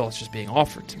delicious meal. It's just being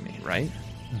offered to me, right?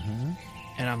 Mm-hmm.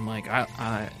 And I'm like,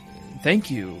 I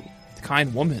thank you,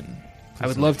 kind woman. I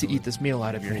would love to eat this meal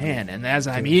out of your hand. And as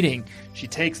I'm eating, she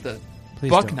takes the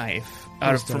buck knife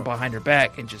from behind her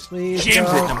back and just jams it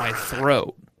into my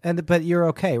throat. But you're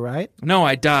okay, right? No,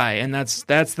 I die, and that's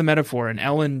the metaphor. And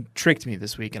Ellen tricked me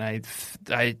this week, and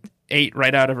I ate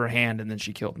right out of her hand, and then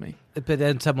she killed me. But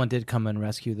then someone did come and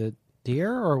rescue the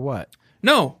deer, or what?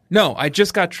 No, I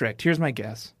just got tricked. Here's my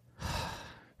guess.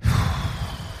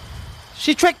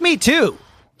 She tricked me too.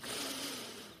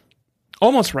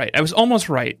 Almost right. I was almost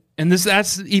right, and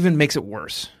that's even makes it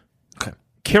worse. Okay.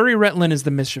 Carrie Retlin is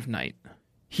the Mischief Knight.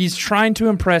 He's trying to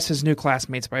impress his new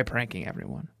classmates by pranking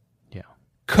everyone. Yeah.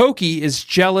 Koki is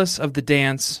jealous of the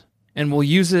dance and will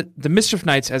use the Mischief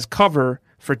Knights as cover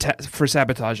for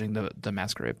sabotaging the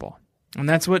Masquerade Ball. And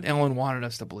that's what Ellen wanted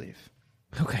us to believe.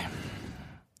 Okay.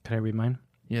 Can I read mine?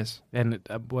 Yes. And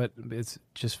what is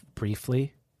just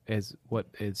briefly is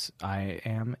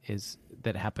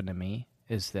that happened to me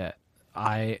is that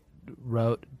I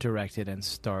wrote, directed, and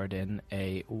starred in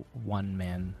a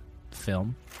one-man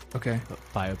film. Okay.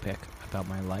 Biopic about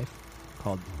my life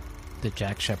called The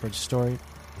Jack Shepherd Story,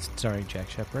 starring Jack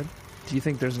Shepherd. Do you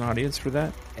think there's an audience for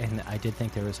that? And I did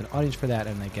think there was an audience for that,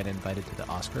 and I get invited to the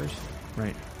Oscars.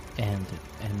 Right. And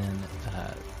then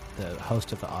the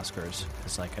host of the Oscars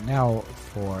is like, and now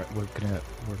we're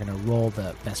gonna roll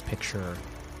the Best Picture,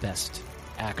 Best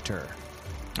Actor.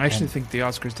 I actually think the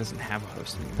Oscars doesn't have a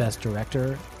host anymore. Best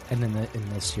Director, and then in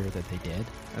this year that they did.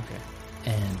 Okay.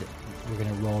 And we're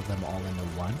going to roll them all into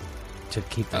one to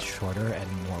keep this shorter and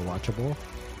more watchable.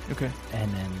 Okay.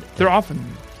 And then... They're often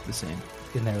the same.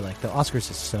 And they're like, the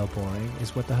Oscars is so boring,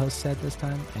 is what the host said this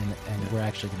time, and we're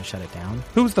actually going to shut it down.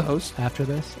 Who's the host? After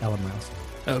this, Ellen Miles.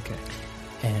 Okay.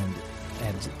 And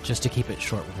just to keep it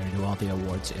short, we're going to do all the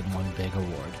awards in one big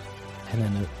award. And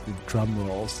then the drum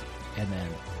rolls, and then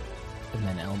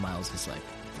Ellen Miles is like,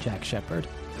 Jack Shepherd.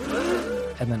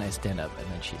 And then I stand up, and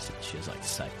then she's like,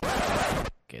 psych.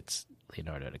 It's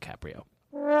Leonardo DiCaprio.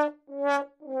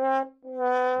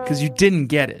 Because you didn't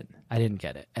get it. I didn't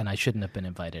get it, and I shouldn't have been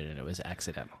invited, and it was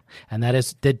accidental. And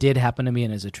that did happen to me,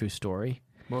 and is a true story.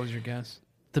 What was your guess?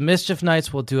 The Mischief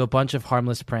Knights will do a bunch of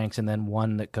harmless pranks, and then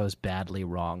one that goes badly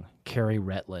wrong. Carrie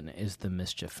Retlin is the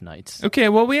Mischief Knights. Okay,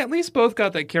 well, we at least both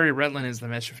got that Carrie Retlin is the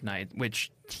Mischief Knight, which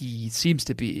he seems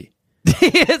to be.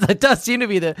 It does seem to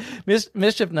be the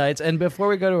Mischief Knights. And before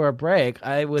we go to our break,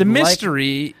 I would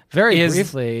mystery very is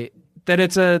briefly that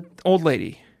it's an old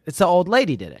lady. It's the old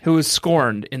lady did it. Who was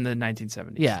scorned in the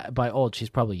 1970s. Yeah, by old, she's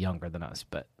probably younger than us,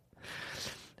 but...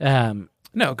 no,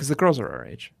 because the girls are our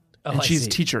age. Oh, and she's see.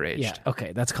 teacher-aged. Yeah,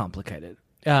 okay, that's complicated.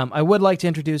 I would like to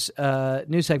introduce a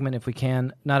new segment if we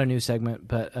can. Not a new segment,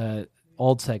 but an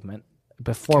old segment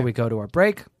before we go to our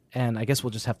break. And I guess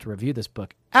we'll just have to review this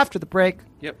book after the break.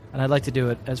 Yep. And I'd like to do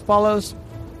it as follows.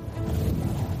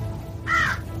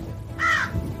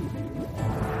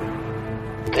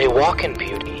 They walk in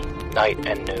beauty, night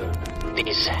and noon,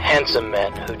 these handsome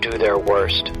men who do their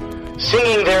worst,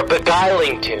 singing their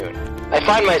beguiling tune. I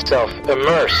find myself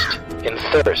immersed in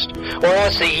thirst, or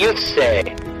as the youth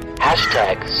say,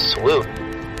 #swoon,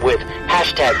 with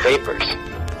 #vapors.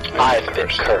 I've been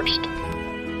cursed.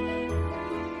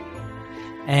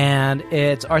 And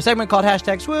it's our segment called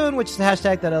 #swoon, which is the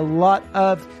hashtag that a lot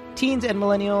of teens and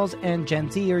millennials and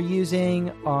Gen Z are using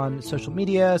on social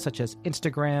media, such as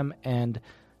Instagram and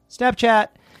Snapchat,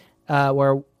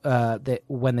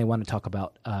 when they want to talk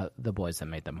about the boys that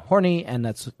made them horny, and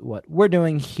that's what we're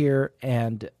doing here.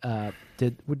 And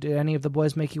did any of the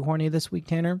boys make you horny this week,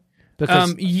 Tanner?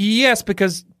 Because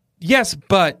yes,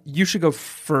 but you should go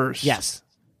first. Yes.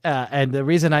 And the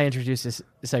reason I introduced this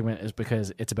segment is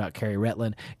because it's about Carrie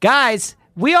Retland. Guys,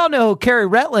 we all know who Carrie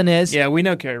Retland is. Yeah, we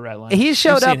know Carrie Retland. He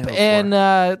showed up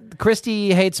in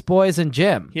Christy Hates Boys and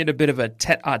Jim. He had a bit of a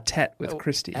tete-a-tete with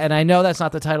Christy. And I know that's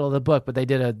not the title of the book, but they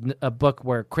did a book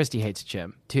where Christy hates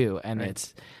Jim, too. And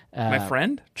it's... My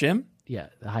friend, Jim? Yeah,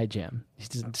 hi, Jim. He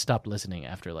stopped listening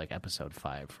after, like, episode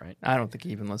 5, right? I don't think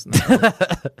he even listened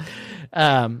to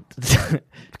that.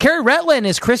 Carrie Retland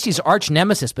is Christy's arch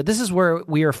nemesis, but this is where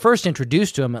we are first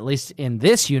introduced to him, at least in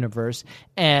this universe.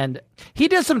 And he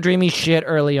did some dreamy shit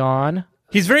early on.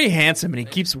 He's very handsome, and he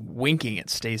keeps winking at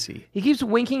Stacey. He's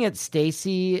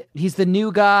the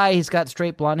new guy. He's got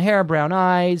straight blonde hair, brown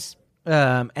eyes.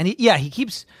 And he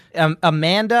keeps...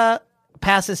 Amanda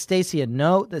passes Stacey a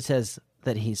note that says...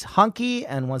 that he's hunky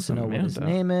and wants to know what his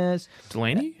name is.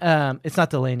 Delaney? It's not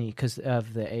Delaney because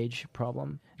of the age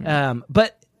problem.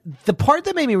 But the part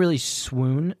that made me really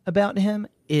swoon about him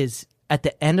is at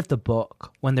the end of the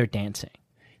book when they're dancing.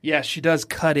 Yeah, she does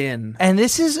cut in. And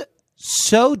this is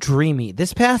so dreamy.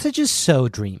 This passage is so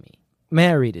dreamy. May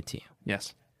I read it to you?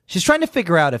 Yes. She's trying to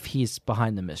figure out if he's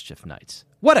behind the Mischief Knights.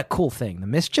 What a cool thing. The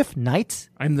Mischief Knights?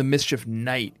 I'm the Mischief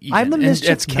Knight. Even. I'm the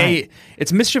Mischief Knight.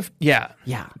 It's Mischief, yeah.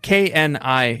 Yeah.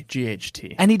 Knight.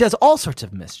 And he does all sorts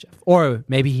of mischief. Or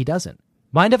maybe he doesn't.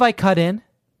 Mind if I cut in?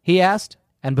 He asked.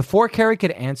 And before Carrie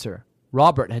could answer,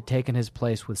 Robert had taken his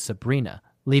place with Sabrina,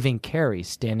 leaving Carrie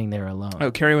standing there alone.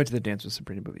 Oh, Carrie went to the dance with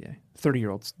Sabrina Bouvier.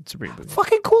 30-year-old Sabrina Bouvier.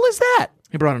 Fucking cool is that?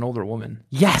 He brought an older woman.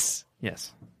 Yes.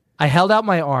 Yes. I held out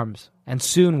my arms, and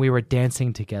soon we were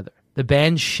dancing together. The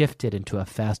band shifted into a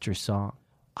faster song.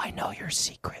 I know your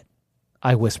secret,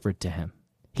 I whispered to him.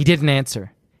 He didn't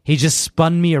answer. He just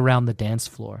spun me around the dance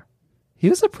floor. He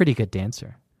was a pretty good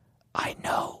dancer. I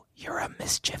know you're a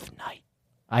Mischief Knight,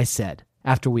 I said,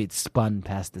 after we'd spun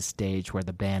past the stage where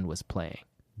the band was playing.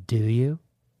 Do you?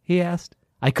 He asked.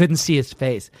 I couldn't see his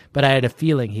face, but I had a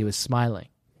feeling he was smiling.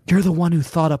 You're the one who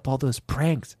thought up all those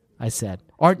pranks, I said.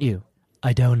 Aren't you?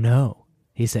 I don't know,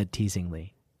 he said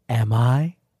teasingly. Am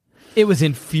I? It was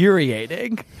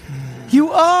infuriating.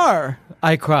 You are,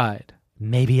 I cried.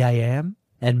 Maybe I am,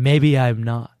 and maybe I'm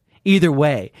not. Either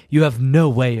way, you have no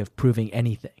way of proving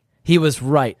anything. He was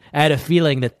right. I had a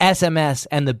feeling that SMS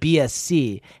and the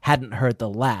BSC hadn't heard the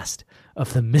last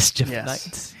of the Mischief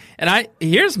Knights. And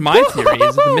here's my theory,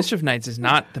 is that the Mischief Knights is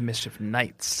not the Mischief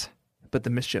Knights, but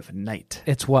the Mischief Knight.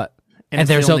 It's what? And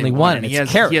there's only one, and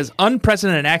it's Carrie. He has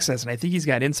unprecedented access, and I think he's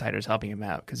got insiders helping him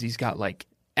out, because he's got, like,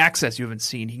 access you haven't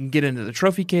seen. He can get into the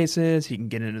trophy cases, he can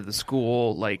get into the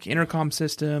school, like, intercom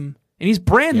system, and he's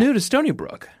brand new to Stony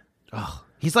Brook. Oh,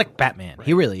 he's like Batman. Right.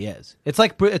 He really is. It's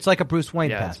like a Bruce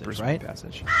Wayne passage, it's Bruce right? Wayne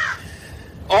passage.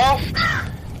 Off,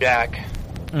 Jack.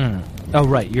 Oh,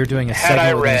 right. You're doing a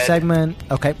segment.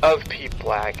 Okay. Of Pete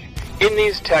Black. In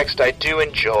these texts I do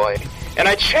enjoy, and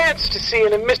I chance to see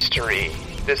in a mystery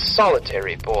this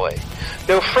solitary boy.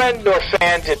 No friend nor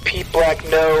fan did Pete Black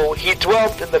know. He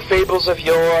dwelt in the fables of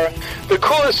yore, the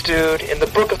coolest dude in the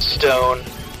Book of Stone,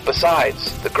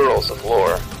 besides the girls of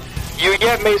lore. You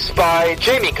yet may spy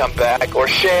Jamie come back, or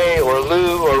Shay, or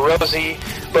Lou, or Rosie,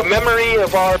 but memory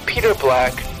of our Peter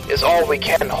Black is all we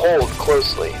can hold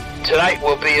closely. Tonight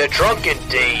will be a drunken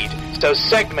deed, so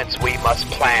segments we must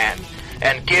plan,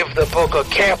 and give the book a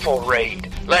careful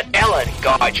raid. Let Ellen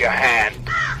guide your hand.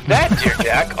 That, dear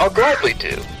Jack, I'll gladly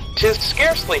do. 'Tis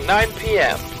scarcely 9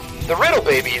 p.m. The Riddle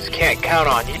Babies can't count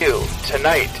on you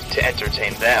tonight to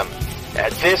entertain them.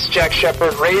 At this, Jack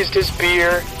Shepherd raised his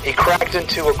beer, he cracked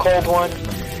into a cold one,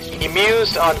 he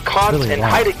mused on Kant and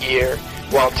Heidegger,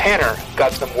 while Tanner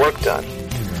got some work done.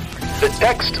 The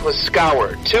text was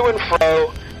scoured to and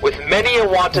fro, with many a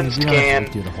wanton scan.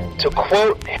 To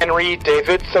quote Henry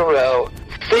David Thoreau,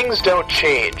 things don't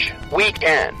change, we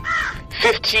can.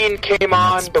 15 came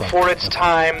on before its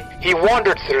time, he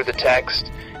wandered through the text,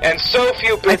 and so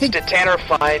few bits did Tanner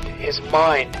find, his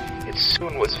mind it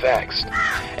soon was vexed.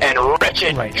 And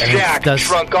wretched Jack,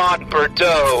 drunk on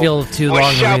Bordeaux,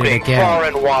 was shouting far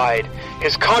and wide.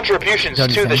 His contributions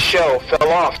to the show fell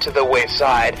off to the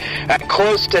wayside. At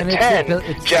close to 10,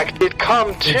 Jack did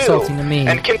come to,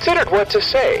 and considered what to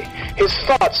say. His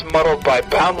thoughts muddled by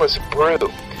boundless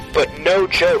brew. But no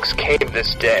jokes came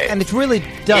this day. And it really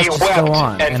does just go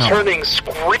on. And turning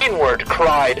screenward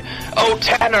cried, "Oh,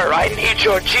 Tanner, I need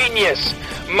your genius.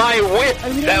 My wit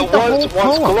that the was whole once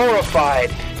poem.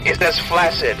 glorified is as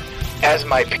flaccid as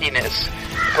my penis.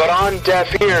 But on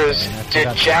deaf ears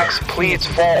did Jack's pleas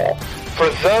fall. For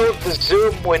though the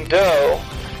Zoom window,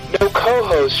 no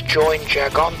co-host joined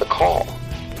Jack on the call.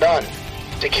 None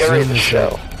to carry Zoom the is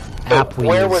show. the app But we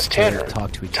where use was to Tanner?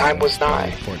 talk to each Time other was nigh.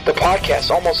 and record The podcasts.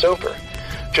 podcast almost over.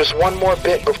 Just one more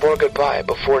bit before goodbye,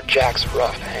 before Jack's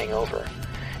rough hangover.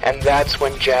 And that's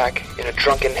when Jack, in a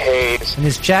drunken haze, And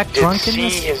is Jack did drunk in see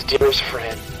this? his dearest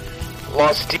friend,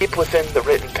 lost deep within the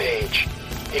written page.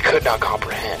 He could not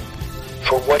comprehend.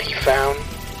 For what he found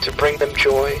to bring them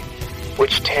joy,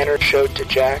 which Tanner showed to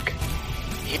Jack,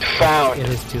 he'd found It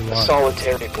is too a long.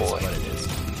 solitary That's boy. what it is.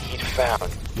 He'd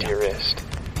found Yeah. dearest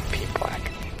Pete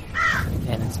Black.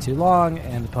 And it's too long,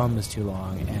 and the poem is too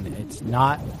long, and it's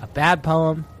not a bad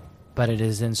poem, but it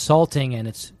is insulting, and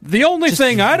it's The only Just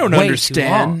thing I don't way too long.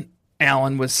 understand,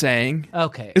 Alan was saying,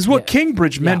 okay. is what yeah.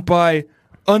 Kingbridge meant by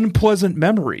unpleasant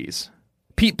memories.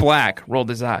 Pete Black rolled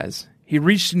his eyes. He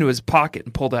reached into his pocket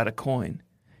and pulled out a coin.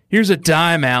 Here's a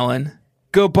dime, Alan.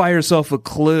 Go buy yourself a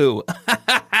clue.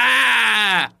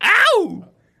 Ow!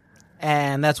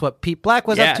 And that's what Pete Black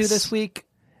was up to Yes. this week.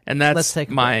 And Let's that's take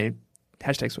a my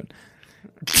hashtag swing.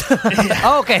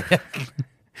 Oh, okay.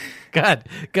 Good.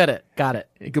 Got it.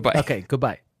 Goodbye. Okay,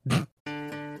 goodbye.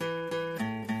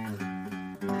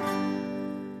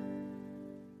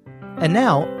 And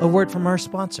now, a word from our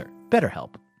sponsor,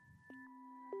 BetterHelp.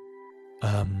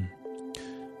 A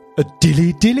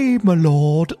dilly, my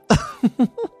lord.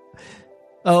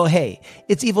 Oh, hey,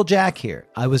 it's Evil Jack here.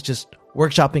 I was just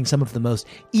workshopping some of the most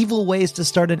evil ways to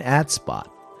start an ad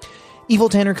spot. Evil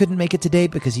Tanner couldn't make it today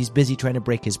because he's busy trying to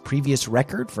break his previous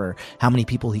record for how many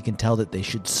people he can tell that they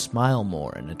should smile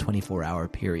more in a 24-hour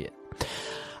period.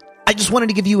 I just wanted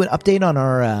to give you an update on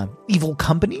our evil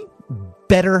company,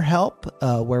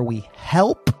 BetterHelp, where we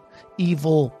help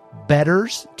evil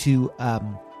bettors to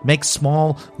make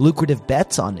small, lucrative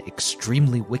bets on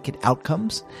extremely wicked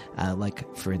outcomes.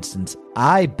 Like, for instance,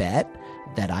 I bet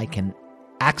that I can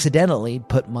accidentally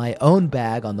put my own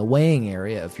bag on the weighing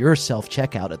area of your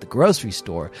self-checkout at the grocery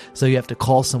store, so you have to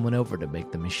call someone over to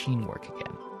make the machine work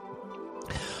again.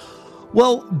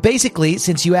 Well, basically,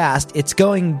 since you asked, it's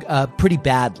going pretty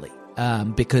badly.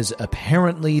 Because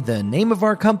apparently the name of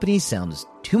our company sounds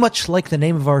too much like the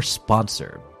name of our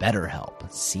sponsor,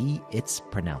 BetterHelp. See, it's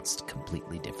pronounced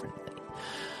completely differently.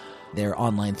 They're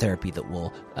online therapy that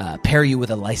will pair you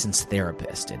with a licensed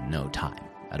therapist in no time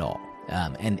at all.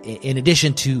 And in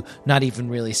addition to not even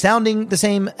really sounding the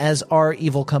same as our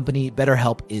evil company,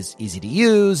 BetterHelp is easy to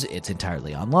use, it's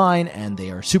entirely online, and they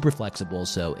are super flexible,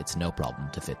 so it's no problem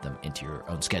to fit them into your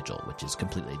own schedule, which is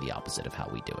completely the opposite of how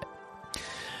we do it.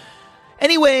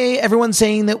 Anyway, everyone's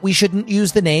saying that we shouldn't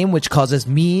use the name, which causes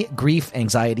me grief,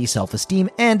 anxiety, self-esteem,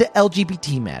 and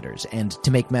LGBT matters. And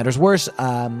to make matters worse,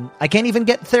 I can't even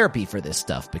get therapy for this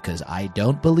stuff because I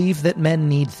don't believe that men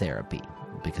need therapy,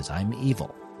 because I'm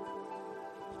evil.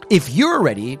 If you're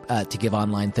ready to give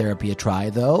online therapy a try,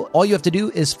 though, all you have to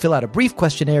do is fill out a brief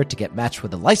questionnaire to get matched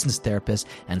with a licensed therapist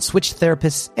and switch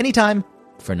therapists anytime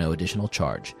for no additional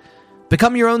charge.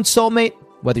 Become your own soulmate,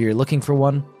 whether you're looking for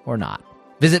one or not.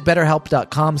 Visit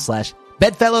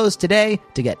BetterHelp.com/Bedfellows today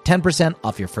to get 10%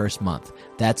 off your first month.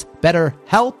 That's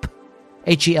BetterHelp,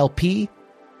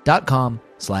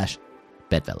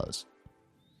 HELP.com/Bedfellows.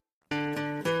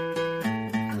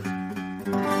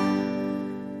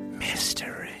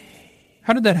 Mystery.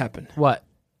 How did that happen? What?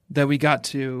 That we got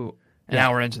to an Yeah.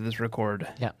 hour into this record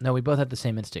Yeah, no, we both had the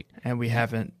same instinct. and we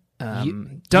haven't done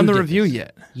You the did review this.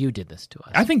 yet. You did this to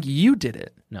us. I think you did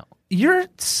it. No. You're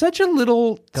such a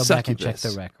little Go succubus. back and check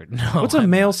the record. No, What's a I'm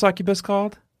male not. succubus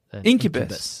called? An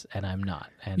Incubus. And I'm not.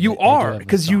 And You I do are, have the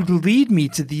because you song. lead me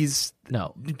to these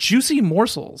No, juicy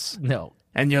morsels. no.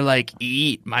 And you're like,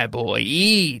 eat, my boy,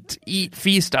 eat,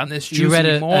 feast on this You read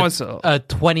juicy a morsel.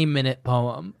 20-minute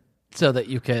poem so that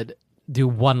you could do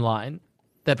one line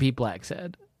that Pete Black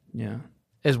said Yeah.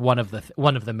 is one of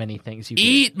the many things you did.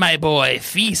 Eat, my boy,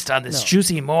 feast on this No.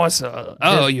 juicy morsel.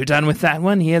 Oh, you're done with that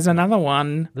one? Here's another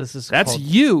one. This is That's called,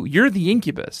 you. You're the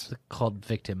incubus. called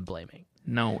victim blaming.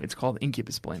 No, it's called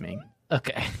incubus blaming.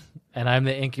 Okay. And I'm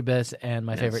the incubus, and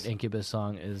my Yes. favorite incubus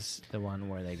song is the one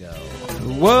where they go,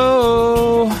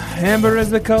 Whoa, amber is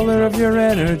the color of your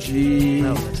energy.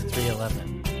 no, it's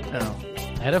 311. Oh.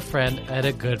 I had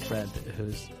a good friend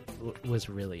was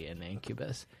really into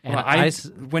incubus. And Well, I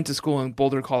went to school in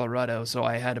Boulder, Colorado, so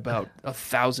I had about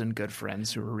 1,000 good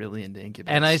friends who were really into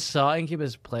incubus. and I saw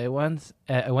incubus play once.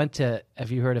 I went to, have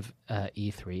you heard of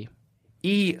E3?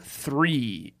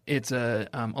 E3, it's a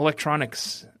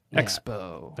electronics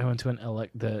Expo. I went to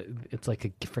it's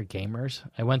like for gamers.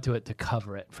 I went to it to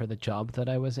cover it for the job that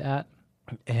I was at,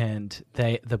 and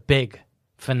the big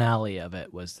finale of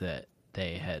it was that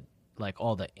they had like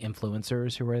all the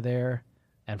influencers who were there,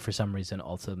 and for some reason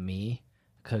also me,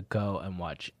 could go and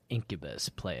watch Incubus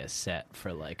play a set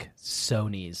for like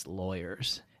Sony's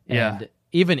lawyers. Yeah. And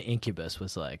even Incubus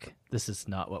was like, this is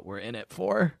not what we're in it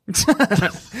for.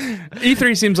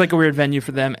 E3 seems like a weird venue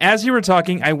for them. As you were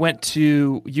talking, I went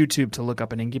to YouTube to look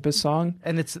up an Incubus song.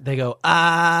 And they go,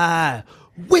 I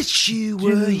wish you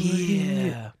were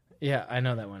here. Yeah, I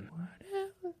know that one.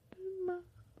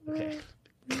 Okay.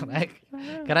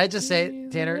 Can I just say,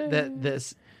 Tanner, that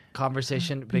this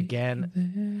conversation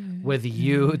began with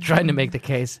you trying to make the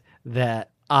case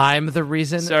that I'm the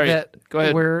reason that go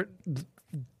ahead.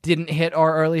 didn't hit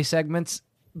our early segments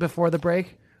before the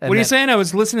break? What are you saying? I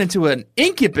was listening to an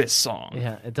Incubus song.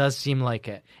 Yeah, it does seem like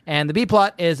it. And the B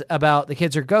plot is about the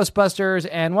kids are Ghostbusters,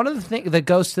 and one of the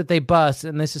ghosts that they bust,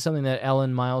 and this is something that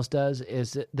Ellen Miles does,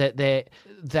 is that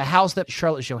the house that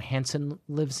Scarlett Johansson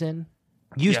lives in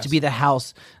used to be the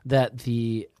house that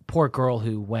the poor girl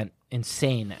who went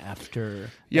insane after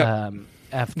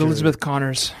Elizabeth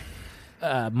Connors.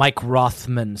 Mike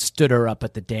Rothman stood her up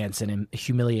at the dance and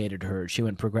humiliated her. She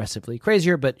went progressively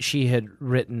crazier, but she had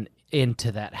written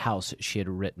into that house, she had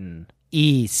written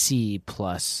EC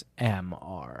plus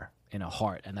MR in a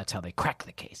heart, and that's how they crack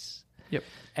the case. Yep.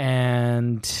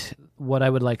 And what I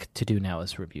would like to do now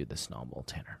is review this novel,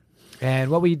 Tanner.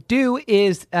 And what we do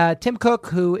is Tim Cook,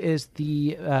 who is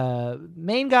the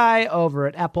main guy over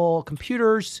at Apple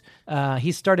Computers,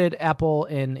 he started Apple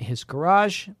in his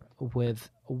garage with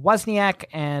Wozniak,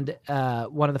 and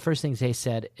one of the first things they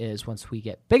said is once we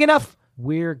get big enough,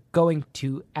 we're going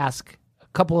to ask a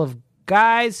couple of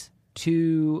guys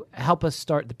to help us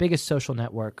start the biggest social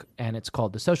network, and it's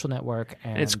called The Social Network.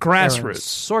 And it's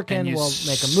grassroots. Aaron Sorkin will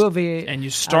make a movie. And you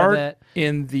start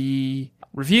in the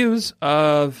reviews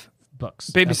of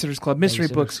books, Babysitter's Club mystery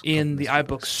books in the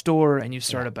iBook store, and you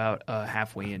start about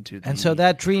halfway into the And so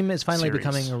that dream is finally series.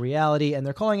 becoming a reality, and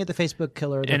they're calling it the Facebook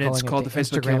Killer. And it's called the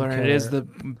Facebook Killer, and it is the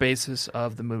basis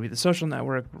of the movie The Social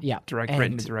Network, written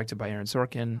and directed by Aaron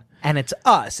Sorkin. And it's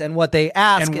us, and what they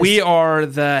ask and is... we are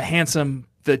the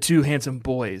two handsome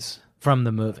boys. From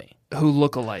the movie. Who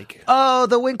look alike. Oh,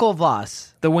 the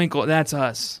Winklevoss. The Winkle, that's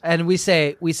us. And we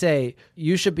say,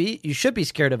 you should be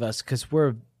scared of us, because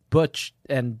we're butch,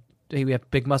 and we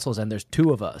have big muscles, and there's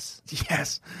two of us.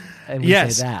 Yes. And we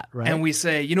say that, right? And we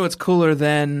say, you know what's cooler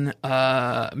than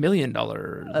 $1 million?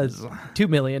 $2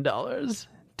 million.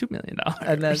 $2 million.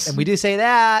 And we do say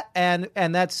that, and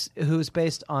that's who's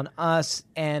based on us.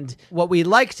 And what we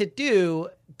like to do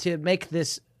to make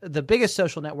this the biggest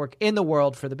social network in the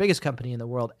world for the biggest company in the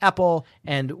world, Apple,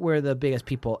 and we're the biggest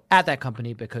people at that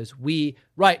company because we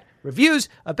write reviews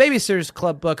of Babysitter's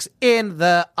Club books in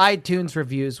the iTunes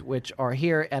reviews, which are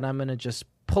here, and I'm going to just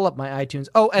pull up my iTunes.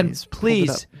 Oh, and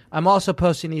please, I'm also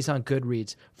posting these on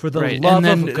Goodreads for the love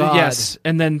of God. Yes,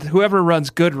 and then whoever runs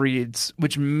Goodreads,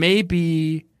 which may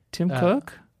be Tim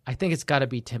Cook? I think it's got to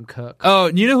be Tim Cook. Oh,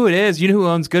 you know who it is? You know who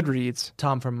owns Goodreads?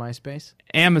 Tom from MySpace?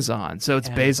 Amazon, so it's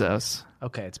Bezos.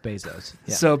 Okay, it's Bezos.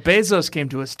 Yeah. So Bezos came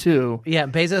to us too. Yeah,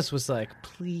 Bezos was like,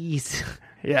 please.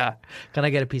 Yeah. Can I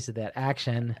get a piece of that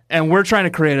action? And we're trying to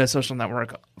create a social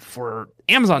network for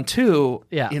Amazon too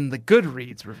in the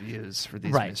Goodreads reviews for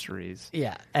these mysteries.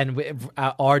 Yeah, and we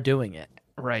are doing it.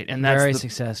 Right, and that's very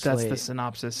successfully. That's the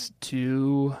synopsis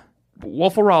to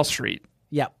Wolf of Wall Street.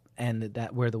 Yep. And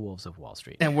that we're the Wolves of Wall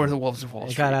Street. And we're the Wolves of Wall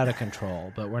Street. It got out of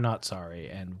control, but we're not sorry,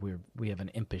 and we have an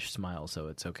impish smile, so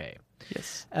it's okay.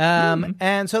 Yes.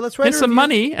 And so let's write Here's some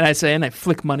money, and I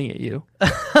flick money at you.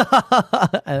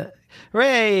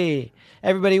 Hooray!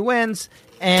 Everybody wins,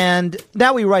 and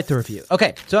now we write the review.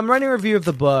 Okay, so I'm writing a review of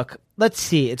the book. Let's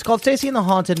see. It's called Stacey and the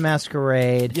Haunted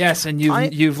Masquerade. Yes, and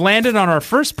you've landed on our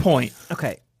first point.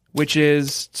 Okay. Which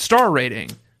is star rating.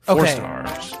 4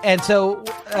 stars. And so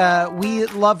we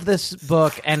love this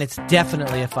book, and it's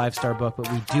definitely a 5-star book,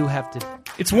 but we do have to...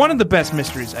 It's one of the best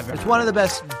mysteries I've ever read. It's one of the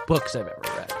best books I've ever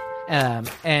read.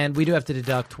 And we do have to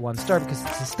deduct 1 star because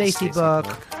it's a Stacey book.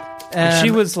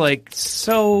 She was like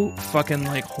so fucking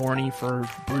like horny for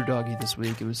Brewdoggy this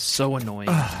week. It was so annoying.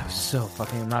 So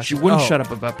fucking obnoxious. She wouldn't shut up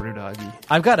about Brewdoggy.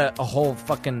 I've got a whole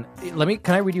fucking.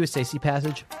 Can I read you a Stacey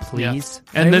passage, please?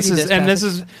 Yeah. And this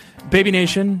is Baby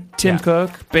Nation, Tim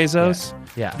Cook, Bezos.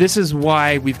 Yeah. This is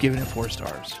why we've given it 4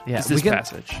 stars. Yeah. This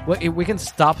passage. We can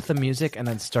stop the music and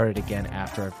then start it again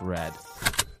after I've read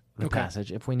the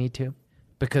passage if we need to,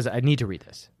 because I need to read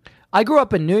this. I grew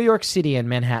up in New York City and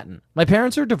Manhattan. My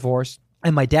parents are divorced,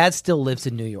 and my dad still lives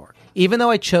in New York. Even though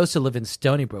I chose to live in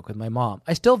Stony Brook with my mom,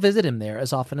 I still visit him there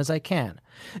as often as I can.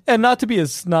 And not to be a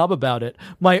snob about it,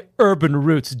 my urban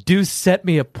roots do set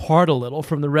me apart a little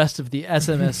from the rest of the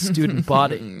SMS student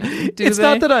body. It's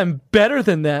not that I'm better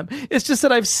than them, it's just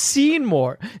that I've seen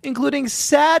more, including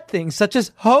sad things such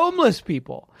as homeless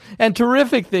people, and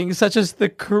terrific things such as the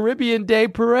Caribbean Day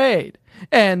Parade.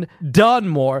 And done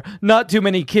more. Not too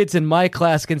many kids in my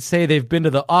class can say they've been to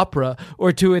the opera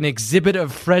or to an exhibit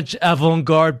of French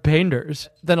avant-garde painters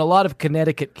than a lot of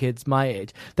Connecticut kids my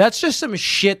age. That's just some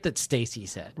shit that Stacey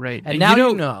said. Right. And now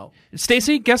you know.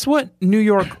 Stacey, guess what New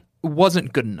York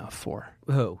wasn't good enough for?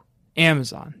 Who?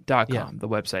 Amazon.com, Yeah. the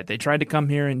website. They tried to come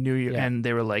here in New York, and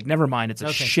they were like, never mind, it's a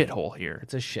shithole here.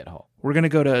 It's a shithole. We're going to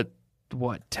go to,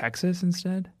 Texas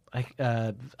instead?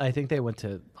 I think they went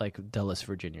to, like, Dulles,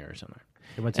 Virginia or something.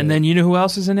 And then you know who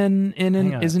else isn't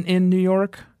in New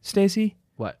York, Stacey?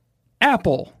 What?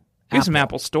 Apple. There's some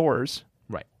Apple stores.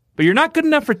 Right. But you're not good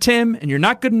enough for Tim, and you're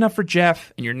not good enough for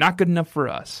Jeff, and you're not good enough for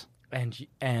us.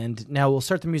 And now we'll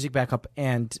start the music back up.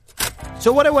 And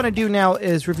so what I want to do now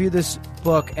is review this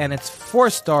book, and it's 4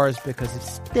 stars because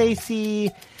it's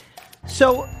Stacey.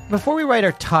 So before we write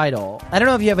our title, I don't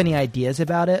know if you have any ideas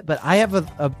about it, but I have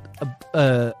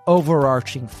a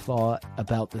overarching thought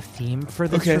about the theme for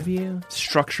this review.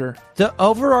 Structure. The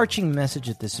overarching message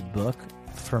of this book,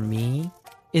 for me,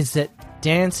 is that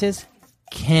dances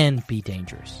can be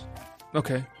dangerous.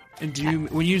 Okay. And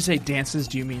when you say dances,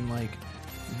 do you mean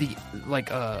like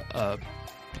a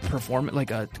performance,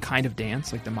 like a kind of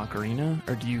dance, like the Macarena,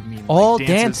 or do you mean all like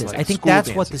dances? like I think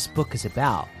that's what this book is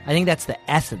about. I think that's the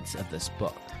essence of this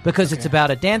book. Because it's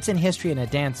about a dance in history and a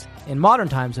dance in modern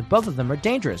times, and both of them are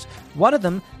dangerous. One of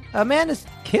them, a man is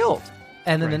killed.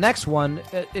 And then the next one,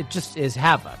 it just is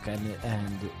havoc.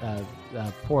 And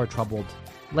a poor, troubled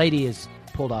lady is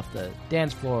pulled off the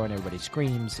dance floor, and everybody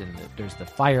screams, and there's the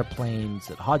fire planes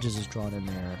that Hodges is drawn in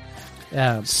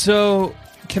there. So,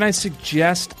 can I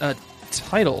suggest a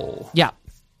title? Yeah.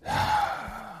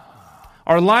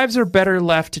 Our lives are better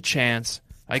left to chance.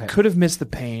 I could have missed the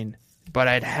pain, but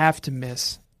I'd have to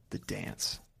miss the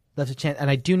dance. Left a chance. And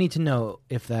I do need to know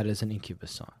if that is an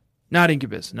Incubus song. Not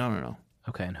Incubus. No.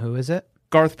 Okay, and who is it?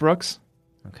 Garth Brooks.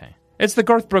 Okay. It's the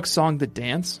Garth Brooks song, The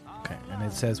Dance. Okay, and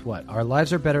it says what? Our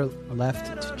lives are better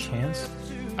left to chance?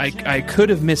 I could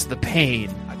have missed the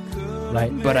pain,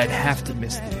 right? But I'd have to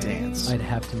miss the dance. I'd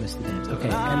have to miss the dance. Okay,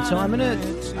 and so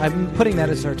I'm putting that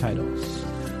as our title.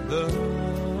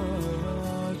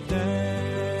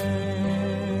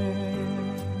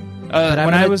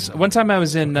 One time I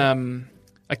was in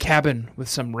a cabin with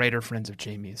some writer friends of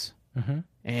Jamie's,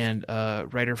 and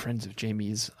writer friends of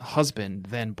Jamie's husband,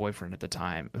 then boyfriend at the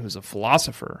time, who's a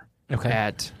philosopher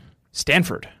at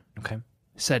Stanford,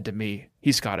 said to me,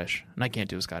 he's Scottish, and I can't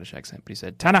do a Scottish accent, but he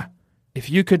said, Tana, if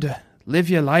you could live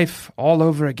your life all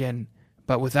over again,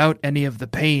 but without any of the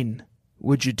pain,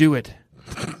 would you do it?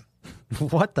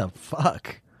 What the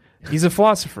fuck? He's a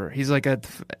philosopher. He's like a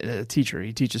teacher.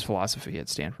 He teaches philosophy at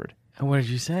Stanford. And what did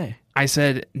you say? I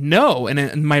said no,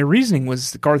 and my reasoning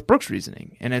was Garth Brooks'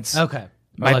 reasoning, and it's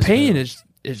my pain is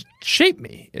shaped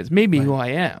me. It's made me who I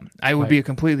am. I would be a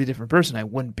completely different person. I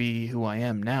wouldn't be who I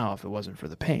am now if it wasn't for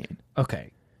the pain.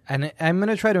 Okay, and I'm going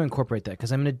to try to incorporate that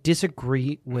because I'm going to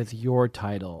disagree with your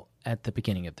title at the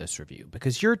beginning of this review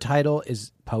because your title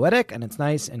is poetic and it's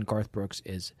nice, and Garth Brooks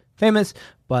is famous,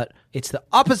 but it's the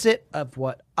opposite of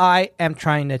what I am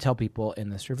trying to tell people in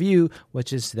this review,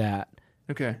 which is that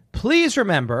please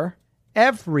remember,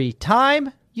 every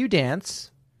time you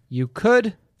dance, you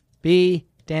could be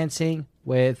dancing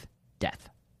with death.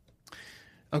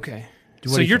 Okay.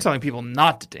 So you're telling people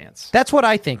not to dance. That's what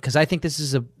I think, because I think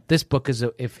this book is,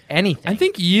 if anything. I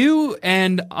think you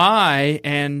and I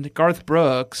and Garth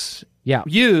Brooks,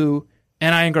 you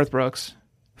and I and Garth Brooks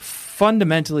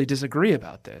fundamentally disagree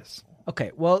about this.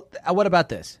 Okay, well, what about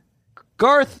this?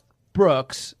 Garth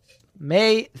Brooks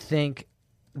may think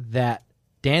that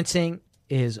dancing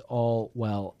is all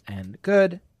well and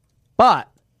good, but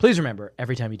please remember,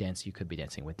 every time you dance, you could be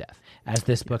dancing with death, as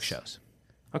this book shows.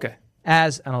 Okay.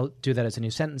 And I'll do that as a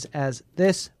new sentence, as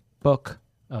this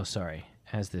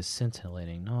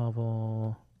scintillating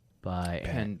novel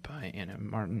penned by Anna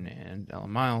Martin and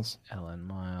Ellen Miles. Ellen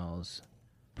Miles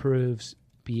proves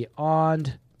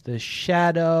beyond the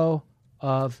shadow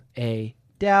of a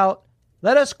doubt.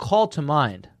 Let us call to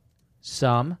mind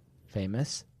some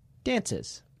famous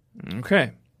dances.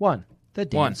 Okay. 1. The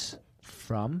dance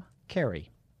from Carrie.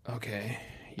 Okay.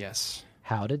 Yes.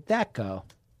 How did that go?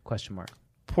 Question mark.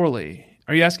 Poorly.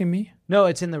 Are you asking me? No,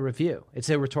 it's in the review. It's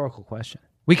a rhetorical question.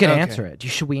 We can answer it.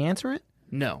 Should we answer it?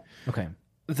 No. Okay.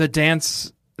 The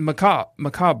dance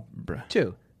macabre.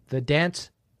 2. The Dance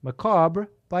Macabre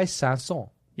by Sanson.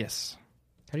 Yes.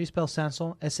 How do you spell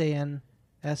Sanson?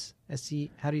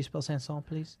 S-A-N-S-S-E. How do you spell Sanson,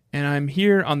 please? And I'm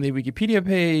here on the Wikipedia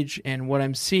page, and what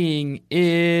I'm seeing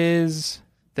is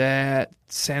that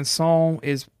Sanson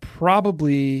is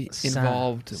probably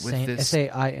involved with this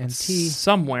S-A-I-N-T.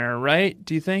 somewhere, right?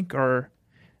 Do you think? Or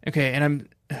I'm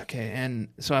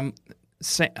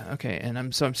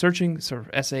searching sort of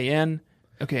S-A-N.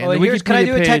 Okay, Oh, and the can I Wikipedia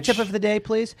do a tech page tip of the day,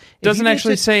 please? If doesn't you need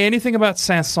actually to- say anything about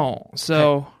Sanson.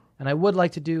 So. Okay. And I would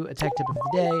like to do a tech tip of the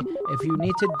day. If you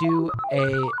need to do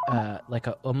like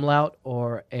a umlaut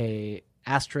or a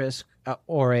asterisk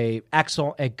or a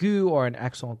accent aigu or an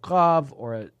accent grave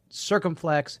or a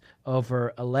circumflex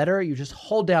over a letter, you just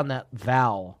hold down that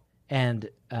vowel and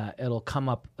it'll come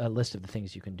up a list of the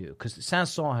things you can do. Because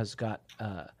Sanson has got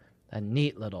a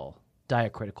neat little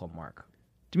diacritical mark.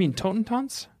 Do you mean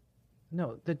Totentons?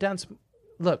 No, the dance.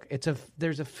 Look,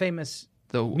 there's a famous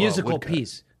The musical woodcut.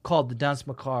 piece called The Danse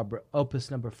Macabre, Opus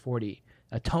number 40,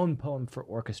 a tone poem for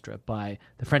orchestra by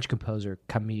the French composer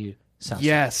Camille Saint-Saëns.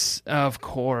 Yes, of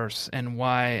course. And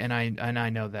why? And I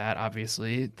know that,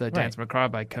 obviously. The Dance Macabre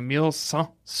by Camille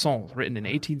Saint-Saëns, written in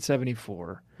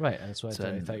 1874. Right, that's what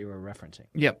I thought you were referencing.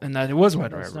 Yep, and that it was what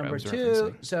That's I number was 2.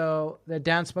 referencing. So The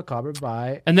Danse Macabre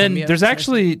by And then Camille there's Saint-Saëns.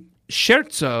 actually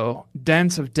Scherzo,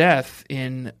 Dance of Death,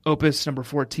 in Opus number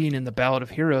 14 in the Ballad of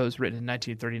Heroes, written in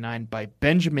 1939 by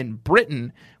Benjamin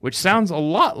Britten, which sounds a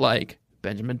lot like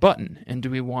Benjamin Button. And do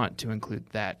we want to include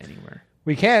that anywhere?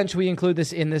 We can. Should we include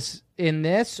this in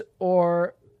this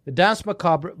or The Danse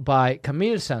Macabre by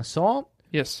Camille Saint-Saëns?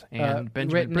 Yes, and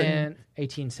Benjamin written Britten. in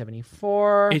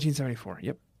 1874. 1874,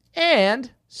 yep. And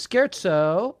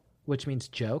Scherzo, which means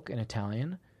joke in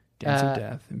Italian. Dance of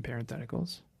Death in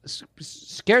parentheticals.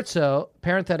 Scherzo,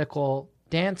 parenthetical,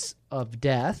 Dance of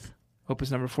Death.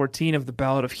 Opus number 14 of the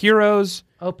Ballad of Heroes.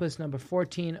 Opus number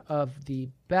 14 of the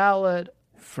Ballad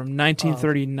From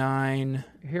 1939.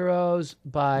 Heroes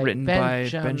by Written by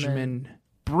Benjamin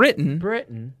Britten.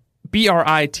 Britten.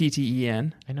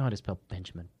 Britten. I know how to spell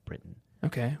Benjamin Britten.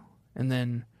 Okay. And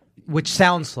then, Which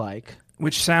sounds like...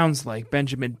 which sounds like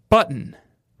Benjamin Button.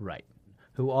 Right.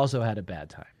 Who also had a bad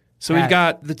time. So we've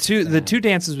got the two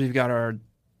dances we've got are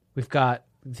We've got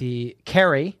the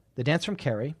Carrie, the dance from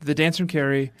Carrie. the Dance from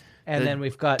Carrie, And the then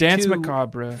we've got Dance two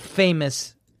Macabre.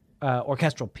 famous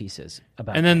orchestral pieces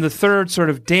about And then the third sort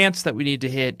of dance that we need to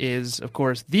hit is, of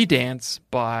course, The Dance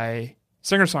by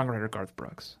singer-songwriter Garth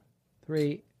Brooks.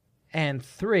 3 and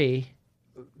 3,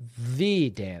 The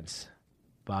Dance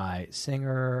by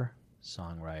singer,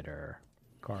 songwriter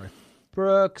Garth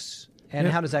Brooks. And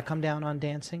Yep. how does that come down on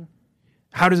dancing?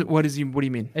 What do you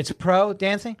mean? It's pro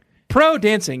dancing? Pro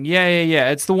dancing.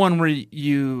 Yeah. It's the one where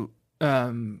you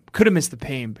could have missed the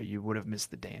pain, but you would have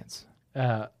missed the dance.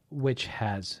 Which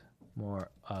has more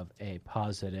of a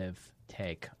positive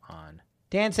take on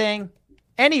dancing.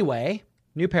 Anyway,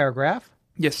 new paragraph.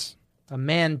 Yes. A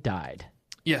man died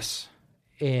Yes.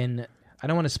 in... I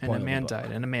don't want to And spoil a man the book.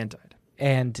 died. And a man died.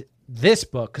 And this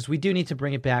book, because we do need to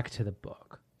bring it back to the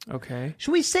book. Okay.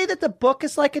 Should we say that the book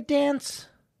is like a dance?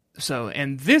 So,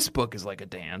 and this book is like a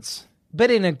dance. But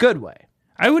in a good way.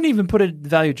 I wouldn't even put a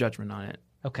value judgment on it.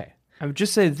 Okay. I would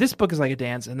just say this book is like a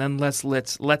dance, and then let's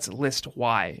list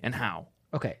why and how.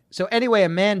 Okay. So anyway, a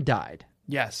man died.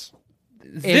 Yes.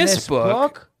 this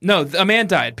book? No, a man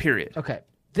died, period. Okay.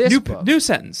 This book. New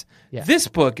sentence. Yeah. This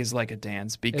book is like a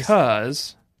dance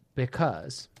because...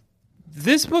 Because...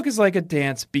 This book is like a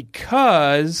dance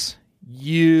because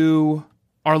you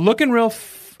are looking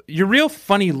you're real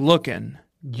funny looking.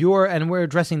 And we're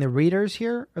addressing the readers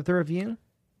here of the review?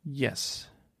 Yes.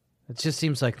 It just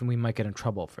seems like we might get in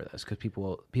trouble for this because people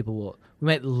will we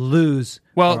might lose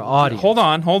Well, our audience. hold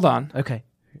on. Okay.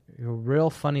 You're real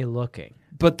funny looking.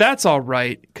 But that's all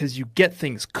right because you get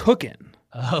things cooking.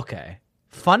 Okay.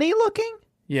 Funny looking?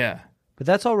 Yeah. But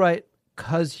that's all right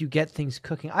because you get things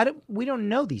cooking. We don't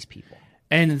know these people.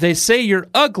 And they say you're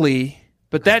ugly,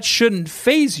 but that shouldn't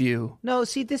faze you. No,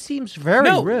 see, this seems very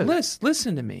rude.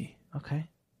 Listen to me. Okay.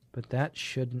 But that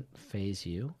shouldn't faze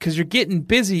you. Because you're getting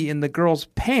busy in the girl's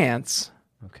pants,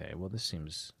 Okay, well, this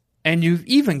seems... and you've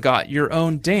even got your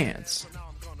own dance.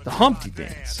 The Humpty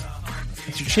Dance.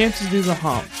 It's your chance to do the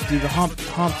Humpty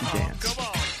Dance.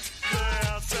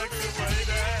 Dance.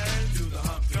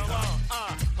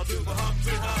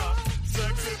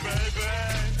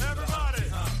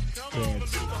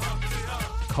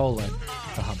 Colon.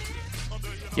 The Humpty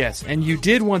Dance. Yes, and you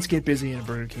did once get busy in a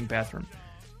Burger King bathroom.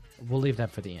 We'll leave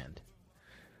that for the end.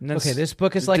 And that's Okay, this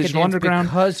book is like a Digital dance Underground.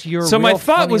 because you're So my real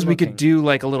thought funny was we looking. could do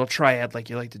like a little triad like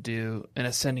you like to do, an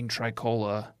ascending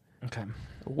tricola. Okay.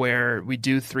 where we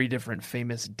do 3 different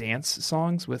famous dance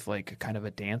songs with like kind of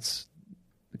a dance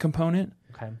component.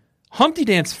 Okay. Humpty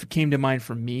Dance came to mind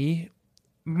for me.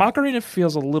 Macarena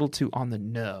feels a little too on the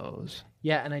nose.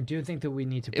 Yeah, and I do think that we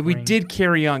need to. We did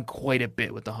carry on quite a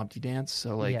bit with the Humpty Dance,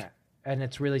 so like. Yeah, and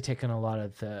it's really taken a lot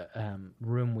of the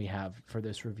room we have for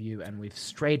this review, and we've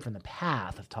strayed from the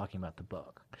path of talking about the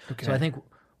book. Okay. So I think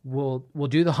we'll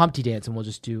do the Humpty Dance, and we'll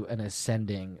just do an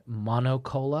ascending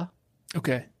monocola.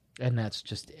 Okay. And that's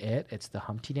just it. It's the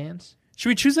Humpty Dance. Should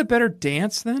we choose a better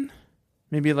dance then?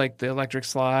 Maybe like the electric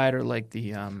slide or like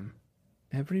the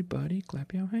everybody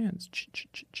clap your hands.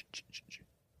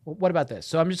 Well, what about this?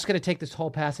 So I'm just going to take this whole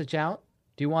passage out.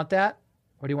 Do you want that?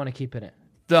 Or do you want to keep it in?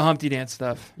 The Humpty Dance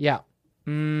stuff. Yeah.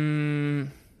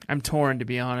 I'm torn, to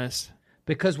be honest.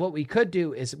 Because what we could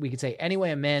do is we could say,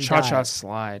 anyway, a man Cha-cha died.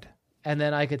 slide. And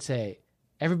then I could say,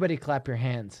 everybody clap your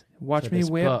hands. Watch for me this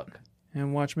whip book.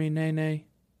 and watch me nay.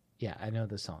 Yeah, I know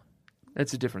the song.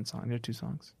 That's a different song. There are 2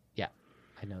 songs. Yeah,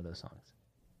 I know those songs.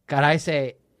 God, I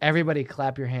say, everybody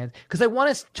clap your hands. Because I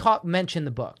want to mention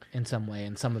the book in some way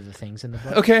and some of the things in the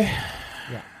book. Okay.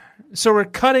 Yeah. So we're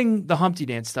cutting the Humpty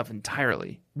Dance stuff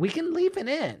entirely. We can leave it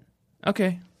in.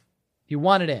 Okay. You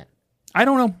want it in. I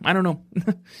don't know.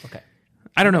 Okay.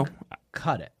 I don't know.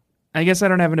 Cut it. I guess I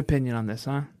don't have an opinion on this,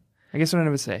 huh? I guess I don't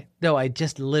have a say. No, I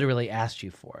just literally asked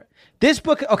you for it. This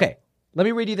book, okay, let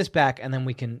me read you this back and then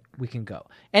we can go.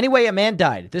 Anyway, a man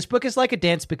died. This book is like a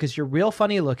dance because you're real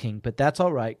funny looking, but that's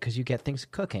all right because you get things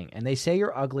cooking. And they say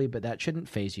you're ugly, but that shouldn't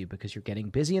faze you because you're getting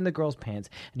busy in the girls' pants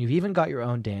and you've even got your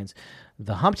own dance.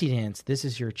 The Humpty Dance, this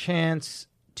is your chance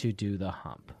to do the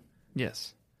hump.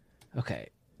 Yes. Okay,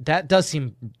 that does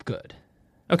seem good.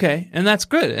 Okay, and that's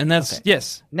good. And that's, Okay.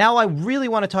 yes. Now I really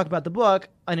want to talk about the book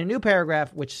in a new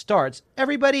paragraph which starts,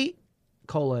 everybody,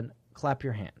 clap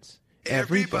your hands.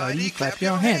 Everybody clap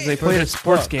your hands. They play it at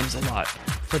sports games a lot.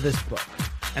 For this book,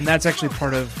 And that's actually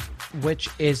part of which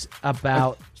is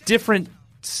about different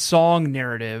song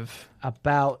narrative.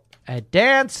 a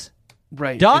dance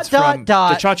Right. Dot, It's dot, from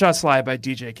dot. The Cha-Cha Slide by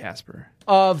DJ Casper.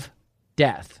 of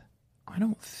death. I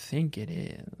don't think it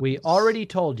is. We already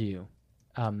told you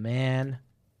a man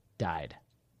died.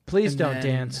 Please And don't then-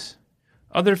 dance.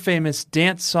 Other famous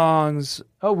dance songs.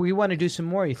 Oh, we want to do some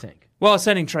more, you think? Well,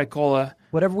 Ascending Tricola.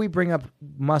 Whatever we bring up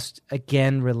must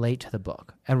again relate to the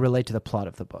book and relate to the plot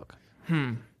of the book.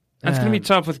 That's going to be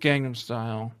tough with Gangnam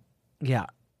Style. Yeah.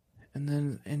 And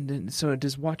then, so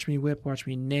does Watch Me Whip, Watch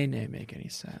Me Nay Nay make any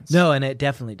sense? No, and it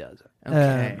definitely does.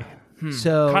 Okay.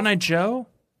 So Con I Joe?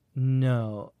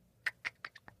 no.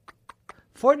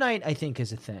 Fortnite, I think,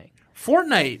 is a thing.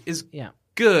 Fortnite is Yeah.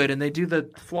 good, and they do the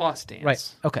floss dance.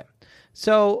 Right. Okay.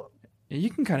 So, Yeah, you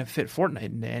can kind of fit Fortnite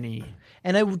into any.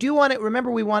 and I do want it.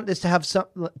 Remember, we want this to have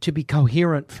to be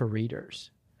coherent for readers.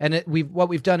 And what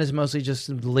we've done is mostly just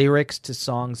some lyrics to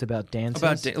songs about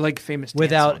dances, Like famous dance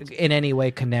without songs. in any way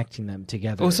connecting them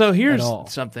together. Well, so here's at all.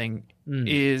 something: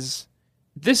 is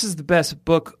this is the best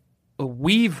book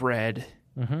we've read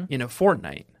in a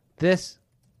fortnight. This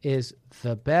is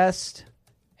the best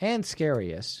and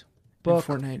scariest And book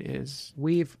Fortnite is,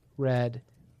 we've read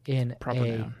in Proper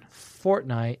a noun.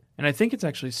 fortnight. and I think it's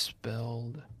actually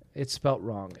spelled. It's spelt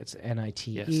wrong. It's NITE.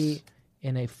 Yes.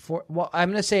 In a well, I'm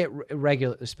going to say it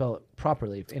regular, spell it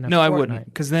properly. In a No, I fortnight. wouldn't,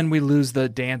 because then we lose the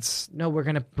dance. No, we're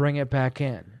going to bring it back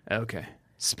in. Okay.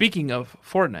 Speaking of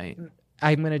Fortnite,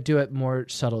 I'm going to do it more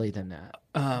subtly than that.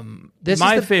 This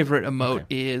my is the- favorite emote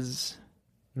is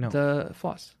No. the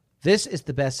floss. This is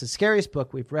the best and scariest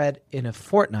book we've read in a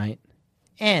fortnight,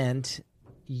 and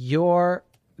you're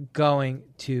going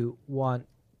to want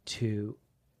to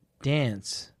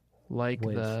dance Like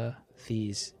with the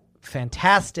these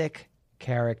fantastic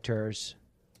characters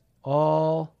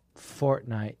all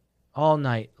fortnight, all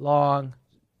night long,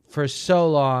 for so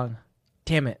long.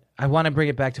 Damn it. I want to bring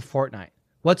it back to Fortnite.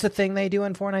 What's the thing they do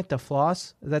in Fortnite? The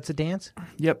floss? That's a dance?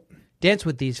 Yep. Dance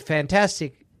with these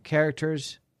fantastic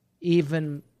characters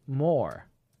even more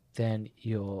than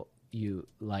you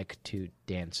like to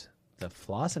dance the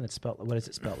floss. And it's spelled, what is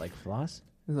it spelled like, floss?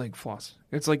 It's like floss.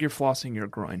 It's like you're flossing your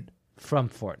groin From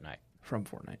Fortnite. from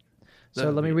Fortnite. So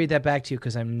let me read that back to you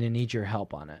because I'm going to need your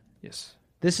help on it. Yes.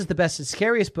 This is the best and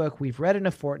scariest book we've read in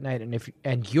a fortnight,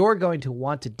 and you're going to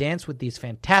want to dance with these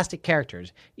fantastic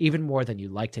characters even more than you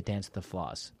like to dance the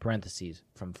floss. Parentheses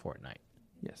from Fortnite.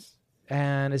 Yes.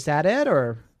 And is that it,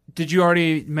 or Did you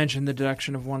already mention the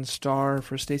deduction of 1 star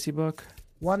for Stacey book?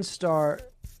 1 star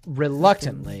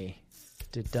reluctantly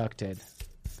deducted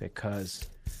because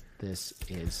this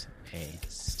is a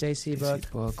Stacey book?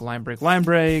 Stacey book. Line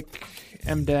break.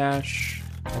 M dash.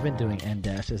 I've been doing N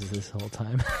dashes this whole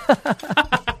time.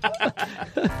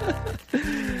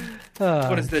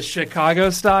 What is this, Chicago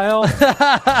style?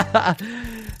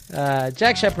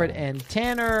 Jack Shepard and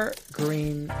Tanner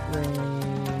Green.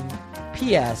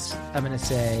 P.S. I'm going to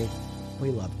say we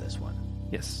love this one.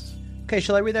 Yes. Okay,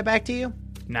 shall I read that back to you?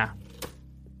 Nah.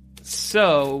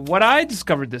 So, what I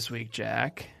discovered this week,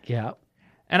 Jack, Yeah.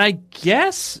 and I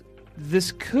guess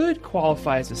this could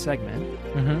qualify as a segment,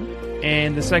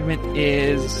 and the segment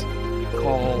is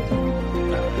called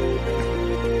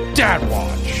Dad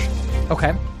Watch.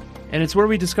 Okay. And it's where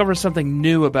we discover something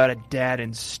new about a dad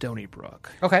in Stony Brook.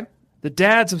 Okay. The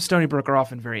dads of Stony Brook are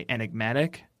often very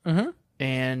enigmatic,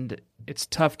 and it's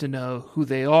tough to know who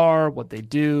they are, what they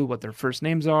do, what their first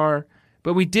names are.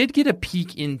 But we did get a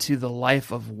peek into the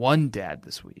life of one dad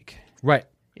this week. Right.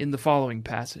 In the following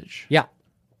passage. Yeah.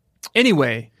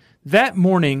 Anyway, that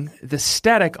morning, the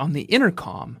static on the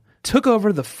intercom took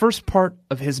over the first part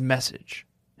of his message.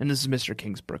 And this is Mr.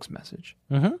 Kingsbrook's message.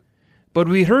 But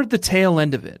we heard the tail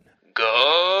end of it.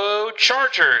 Go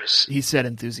Chargers, he said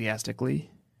enthusiastically.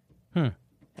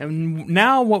 And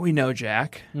now what we know,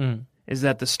 Jack, is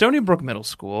that the Stony Brook Middle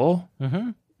School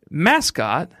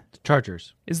mascot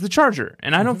Chargers is the Charger.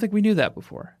 And I don't think we knew that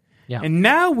before. Yeah. And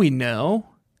now we know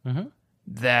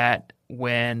that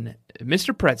when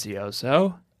Mr.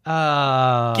 Prezioso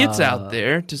gets out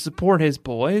there to support his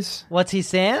boys, What's he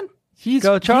saying? he's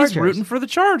rooting for the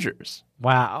Chargers.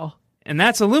 Wow. And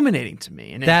that's illuminating to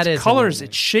me. And That it is colors, illuminating.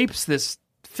 it shapes this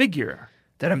figure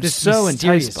that I'm This so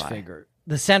mysterious enticed by. figure.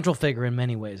 The central figure in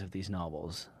many ways of these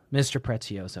novels, Mr.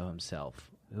 Prezioso himself,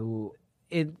 who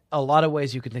in a lot of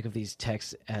ways you can think of these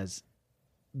texts as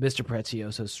Mr.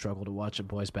 Prezioso's struggle to watch a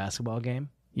boys' basketball game.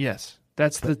 Yes.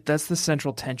 That's the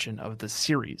central tension of the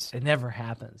series. It never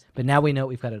happens. But now we know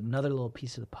we've got another little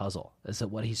piece of the puzzle. Is that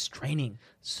what he's training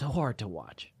so hard to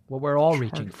watch? What we're all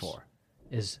reaching for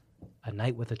is a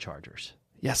night with the Chargers.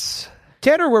 Yes.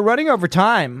 Tanner, we're running over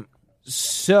time.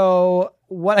 So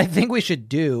what I think we should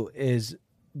do is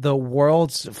the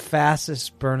world's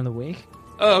fastest burn of the week.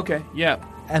 Oh, okay. Yeah.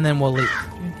 And then we'll leave.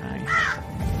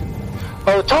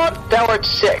 Oh, Todd, thou art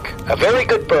sick, a very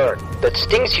good burn that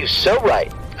stings you so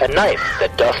right, a knife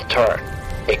that doth turn.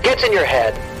 It gets in your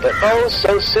head, but oh,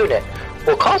 so soon it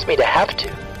will cause me to have to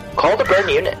call the burn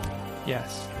unit.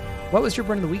 Yes. What was your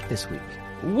burn of the week this week?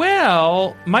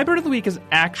 Well, my burn of the week is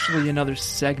actually another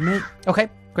segment. Okay,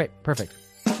 great, perfect.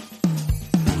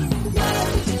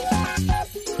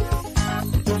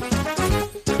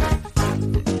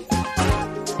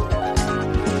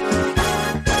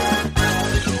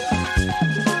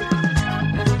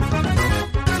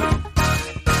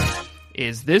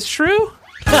 Is this true?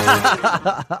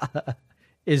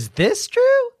 Is this true?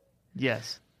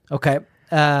 Yes. Okay.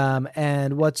 So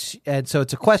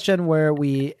it's a question where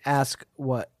we ask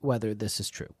whether this is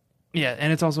true. Yeah,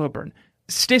 and it's also a burn.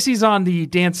 Stacey's on the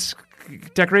dance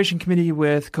decoration committee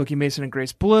with Cokie Mason and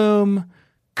Grace Bloom.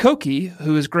 Cokie,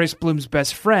 who is Grace Bloom's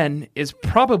best friend, is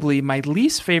probably my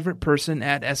least favorite person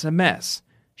at SMS.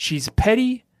 She's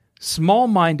petty,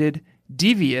 small-minded,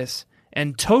 devious,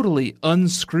 and totally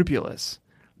unscrupulous.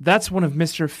 That's one of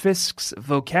Mr. Fisk's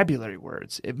vocabulary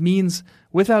words. It means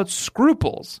without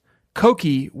scruples.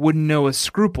 Cokie wouldn't know a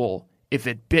scruple if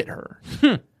it bit her.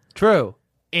 True.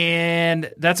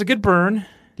 And that's a good burn.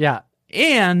 Yeah.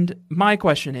 And my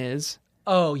question is,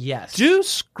 Oh, yes. do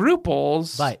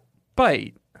scruples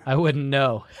bite? I wouldn't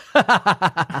know.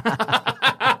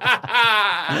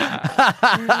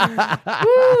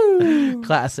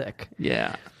 Classic.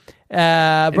 Yeah. Burn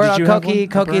on did you have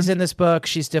Cokie. one? A Cokie's burn? in this book.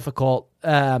 She's difficult.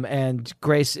 And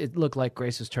Grace, it looked like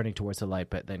Grace was turning towards the light,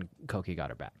 but then Cokie got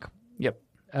her back. Yep.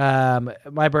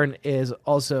 My burn is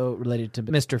also related to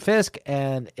Mr. Fisk,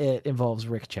 and it involves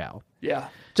Rick Chow. Yeah.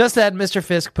 Just then, Mr.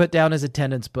 Fisk put down his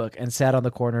attendance book and sat on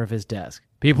the corner of his desk.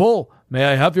 People, may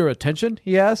I have your attention?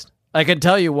 He asked. I can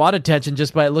tell you want attention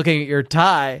just by looking at your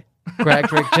tie,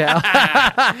 cracked Rick Chow.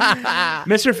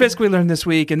 Mr. Fisk, we learned this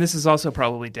week, and this is also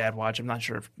probably Dad Watch. I'm not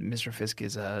sure if Mr. Fisk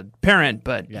is a parent,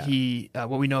 but what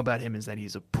we know about him is that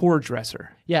he's a poor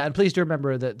dresser. Yeah, and please do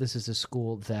remember that this is a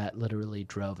school that literally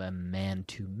drove a man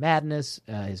to madness.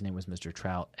 His name was Mr.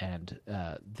 Trout, and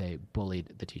they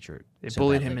bullied the teacher. They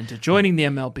bullied him into joining the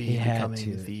MLB, He had becoming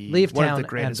to the leave one town of the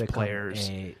greatest and become players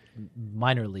a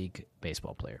minor league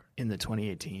baseball player. in the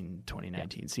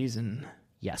 2018-2019 season.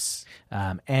 Yes.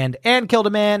 And Anne killed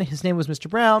a man. His name was Mr.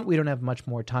 Brown. We don't have much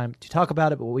more time to talk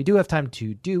about it, but what we do have time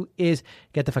to do is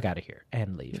get the fuck out of here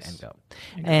and leave and go.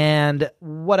 And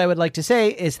what I would like to say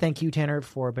is thank you, Tanner,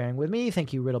 for bearing with me.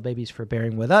 Thank you, Riddle Babies, for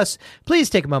bearing with us. Please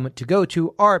take a moment to go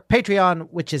to our Patreon,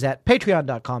 which is at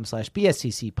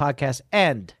patreon.com/BSCC podcast,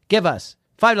 and give us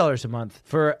 $5 a month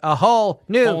for a whole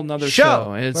nother show.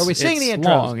 Where we sing the intros. It's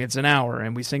long. It's an hour,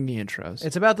 and we sing the intros.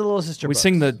 It's about the Little Sister We books.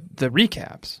 sing the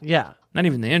recaps. Yeah. Not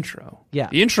even the intro. Yeah.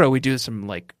 The intro, we do some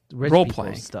Rich role people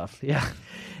playing stuff. Yeah.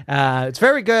 It's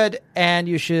very good, and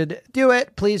you should do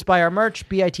it. Please buy our merch,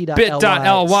 bit.ly/BSCC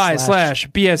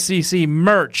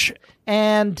merch.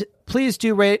 And please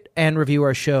do rate and review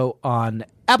our show on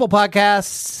Apple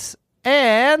Podcasts.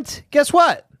 And guess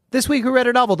what? This week we read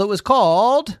a novel that was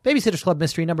called Babysitter's Club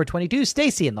Mystery Number 22,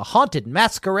 Stacey and the Haunted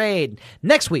Masquerade.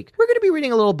 Next week, we're going to be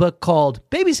reading a little book called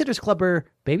Babysitter's Clubber.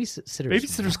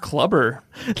 Babysitter's Clubber.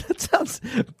 That sounds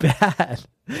bad.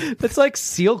 That's like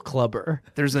Seal Clubber.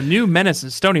 There's a new menace in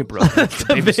Stony Brook.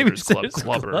 Babysitter's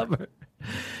Clubber. Clubber.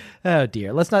 Oh,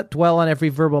 dear. Let's not dwell on every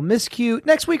verbal miscue.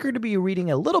 Next week, we're going to be reading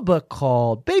a little book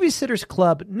called Babysitter's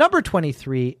Club Number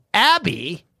 23,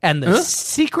 Abby and the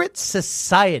Secret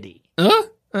Society.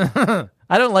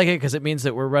 I don't like it because it means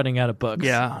that we're running out of books.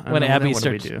 Yeah. When Abby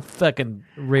starts fucking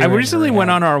rearing I recently went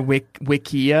on our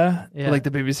Wikia, Yeah. like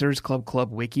the Babysitter's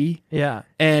Club wiki. Yeah.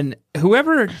 And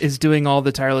whoever is doing all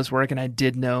the tireless work, and I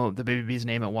did know the Baby Bee's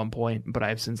name at one point, but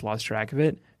I've since lost track of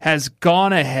it, has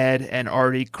gone ahead and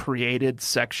already created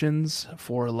sections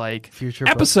for like Future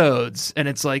episodes. And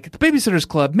it's like the Babysitter's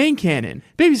Club main canon,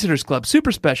 Babysitter's Club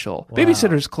super special,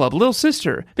 Babysitter's Club Little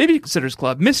Sister, Babysitter's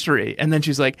Club mystery. And then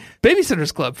she's like,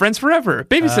 Babysitter's Club Friends Forever,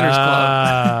 Babysitter's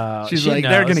Club. She's like,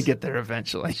 they're going to get there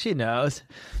eventually. She knows.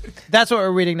 That's what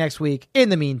we're reading next week. In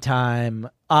the meantime,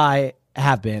 I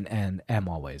have been and am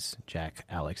always Jack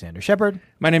Alexander Shepard.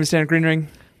 My name is Stan Greenring.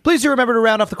 Please do remember to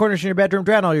round off the corners in your bedroom,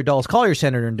 drown all your dolls, call your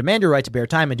senator, and demand your right to bear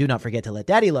time. And do not forget to let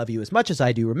Daddy love you as much as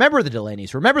I do. Remember the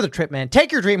Delaney's. Remember the Trip Man.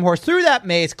 Take your dream horse through that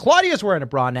maze. Claudia's wearing a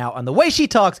bra now. And the way she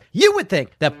talks, you would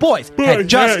think that boys had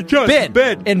just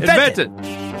been invented.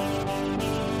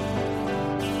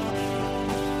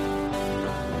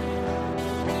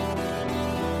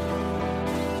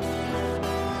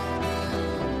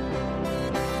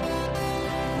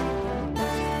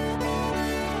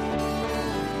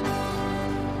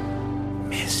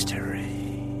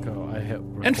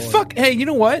 And fuck, hey, you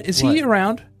know what? Is he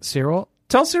around? Cyril?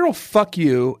 Tell Cyril fuck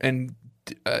you and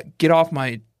get off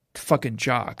my fucking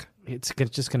jock. It's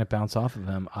just going to bounce off of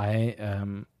him. I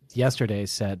yesterday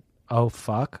said, oh,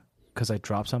 fuck, because I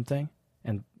dropped something.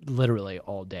 And literally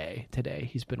all day today,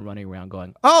 he's been running around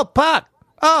going, oh, puck,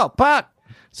 oh, puck.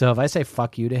 So if I say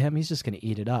fuck you to him, he's just going to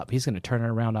eat it up. He's going to turn it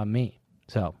around on me.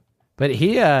 So, but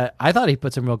I thought he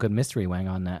put some real good mystery wang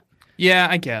on that. Yeah,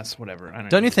 I guess, whatever.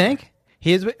 Don't you think?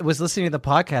 He was listening to the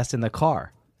podcast in the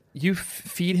car. You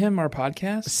feed him our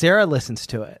podcast? Sarah listens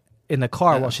to it in the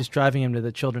car while she's driving him to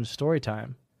the children's story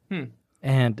time.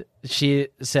 And she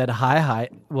said, hi.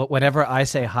 Well, whenever I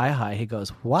say hi, he goes,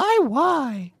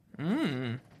 why?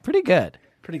 Pretty good.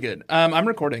 Pretty good. I'm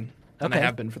recording. And I Okay.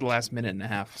 have been for the last minute and a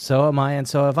half. So am I, and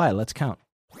so have I. Let's count.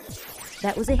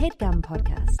 That was a HeadGum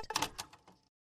podcast.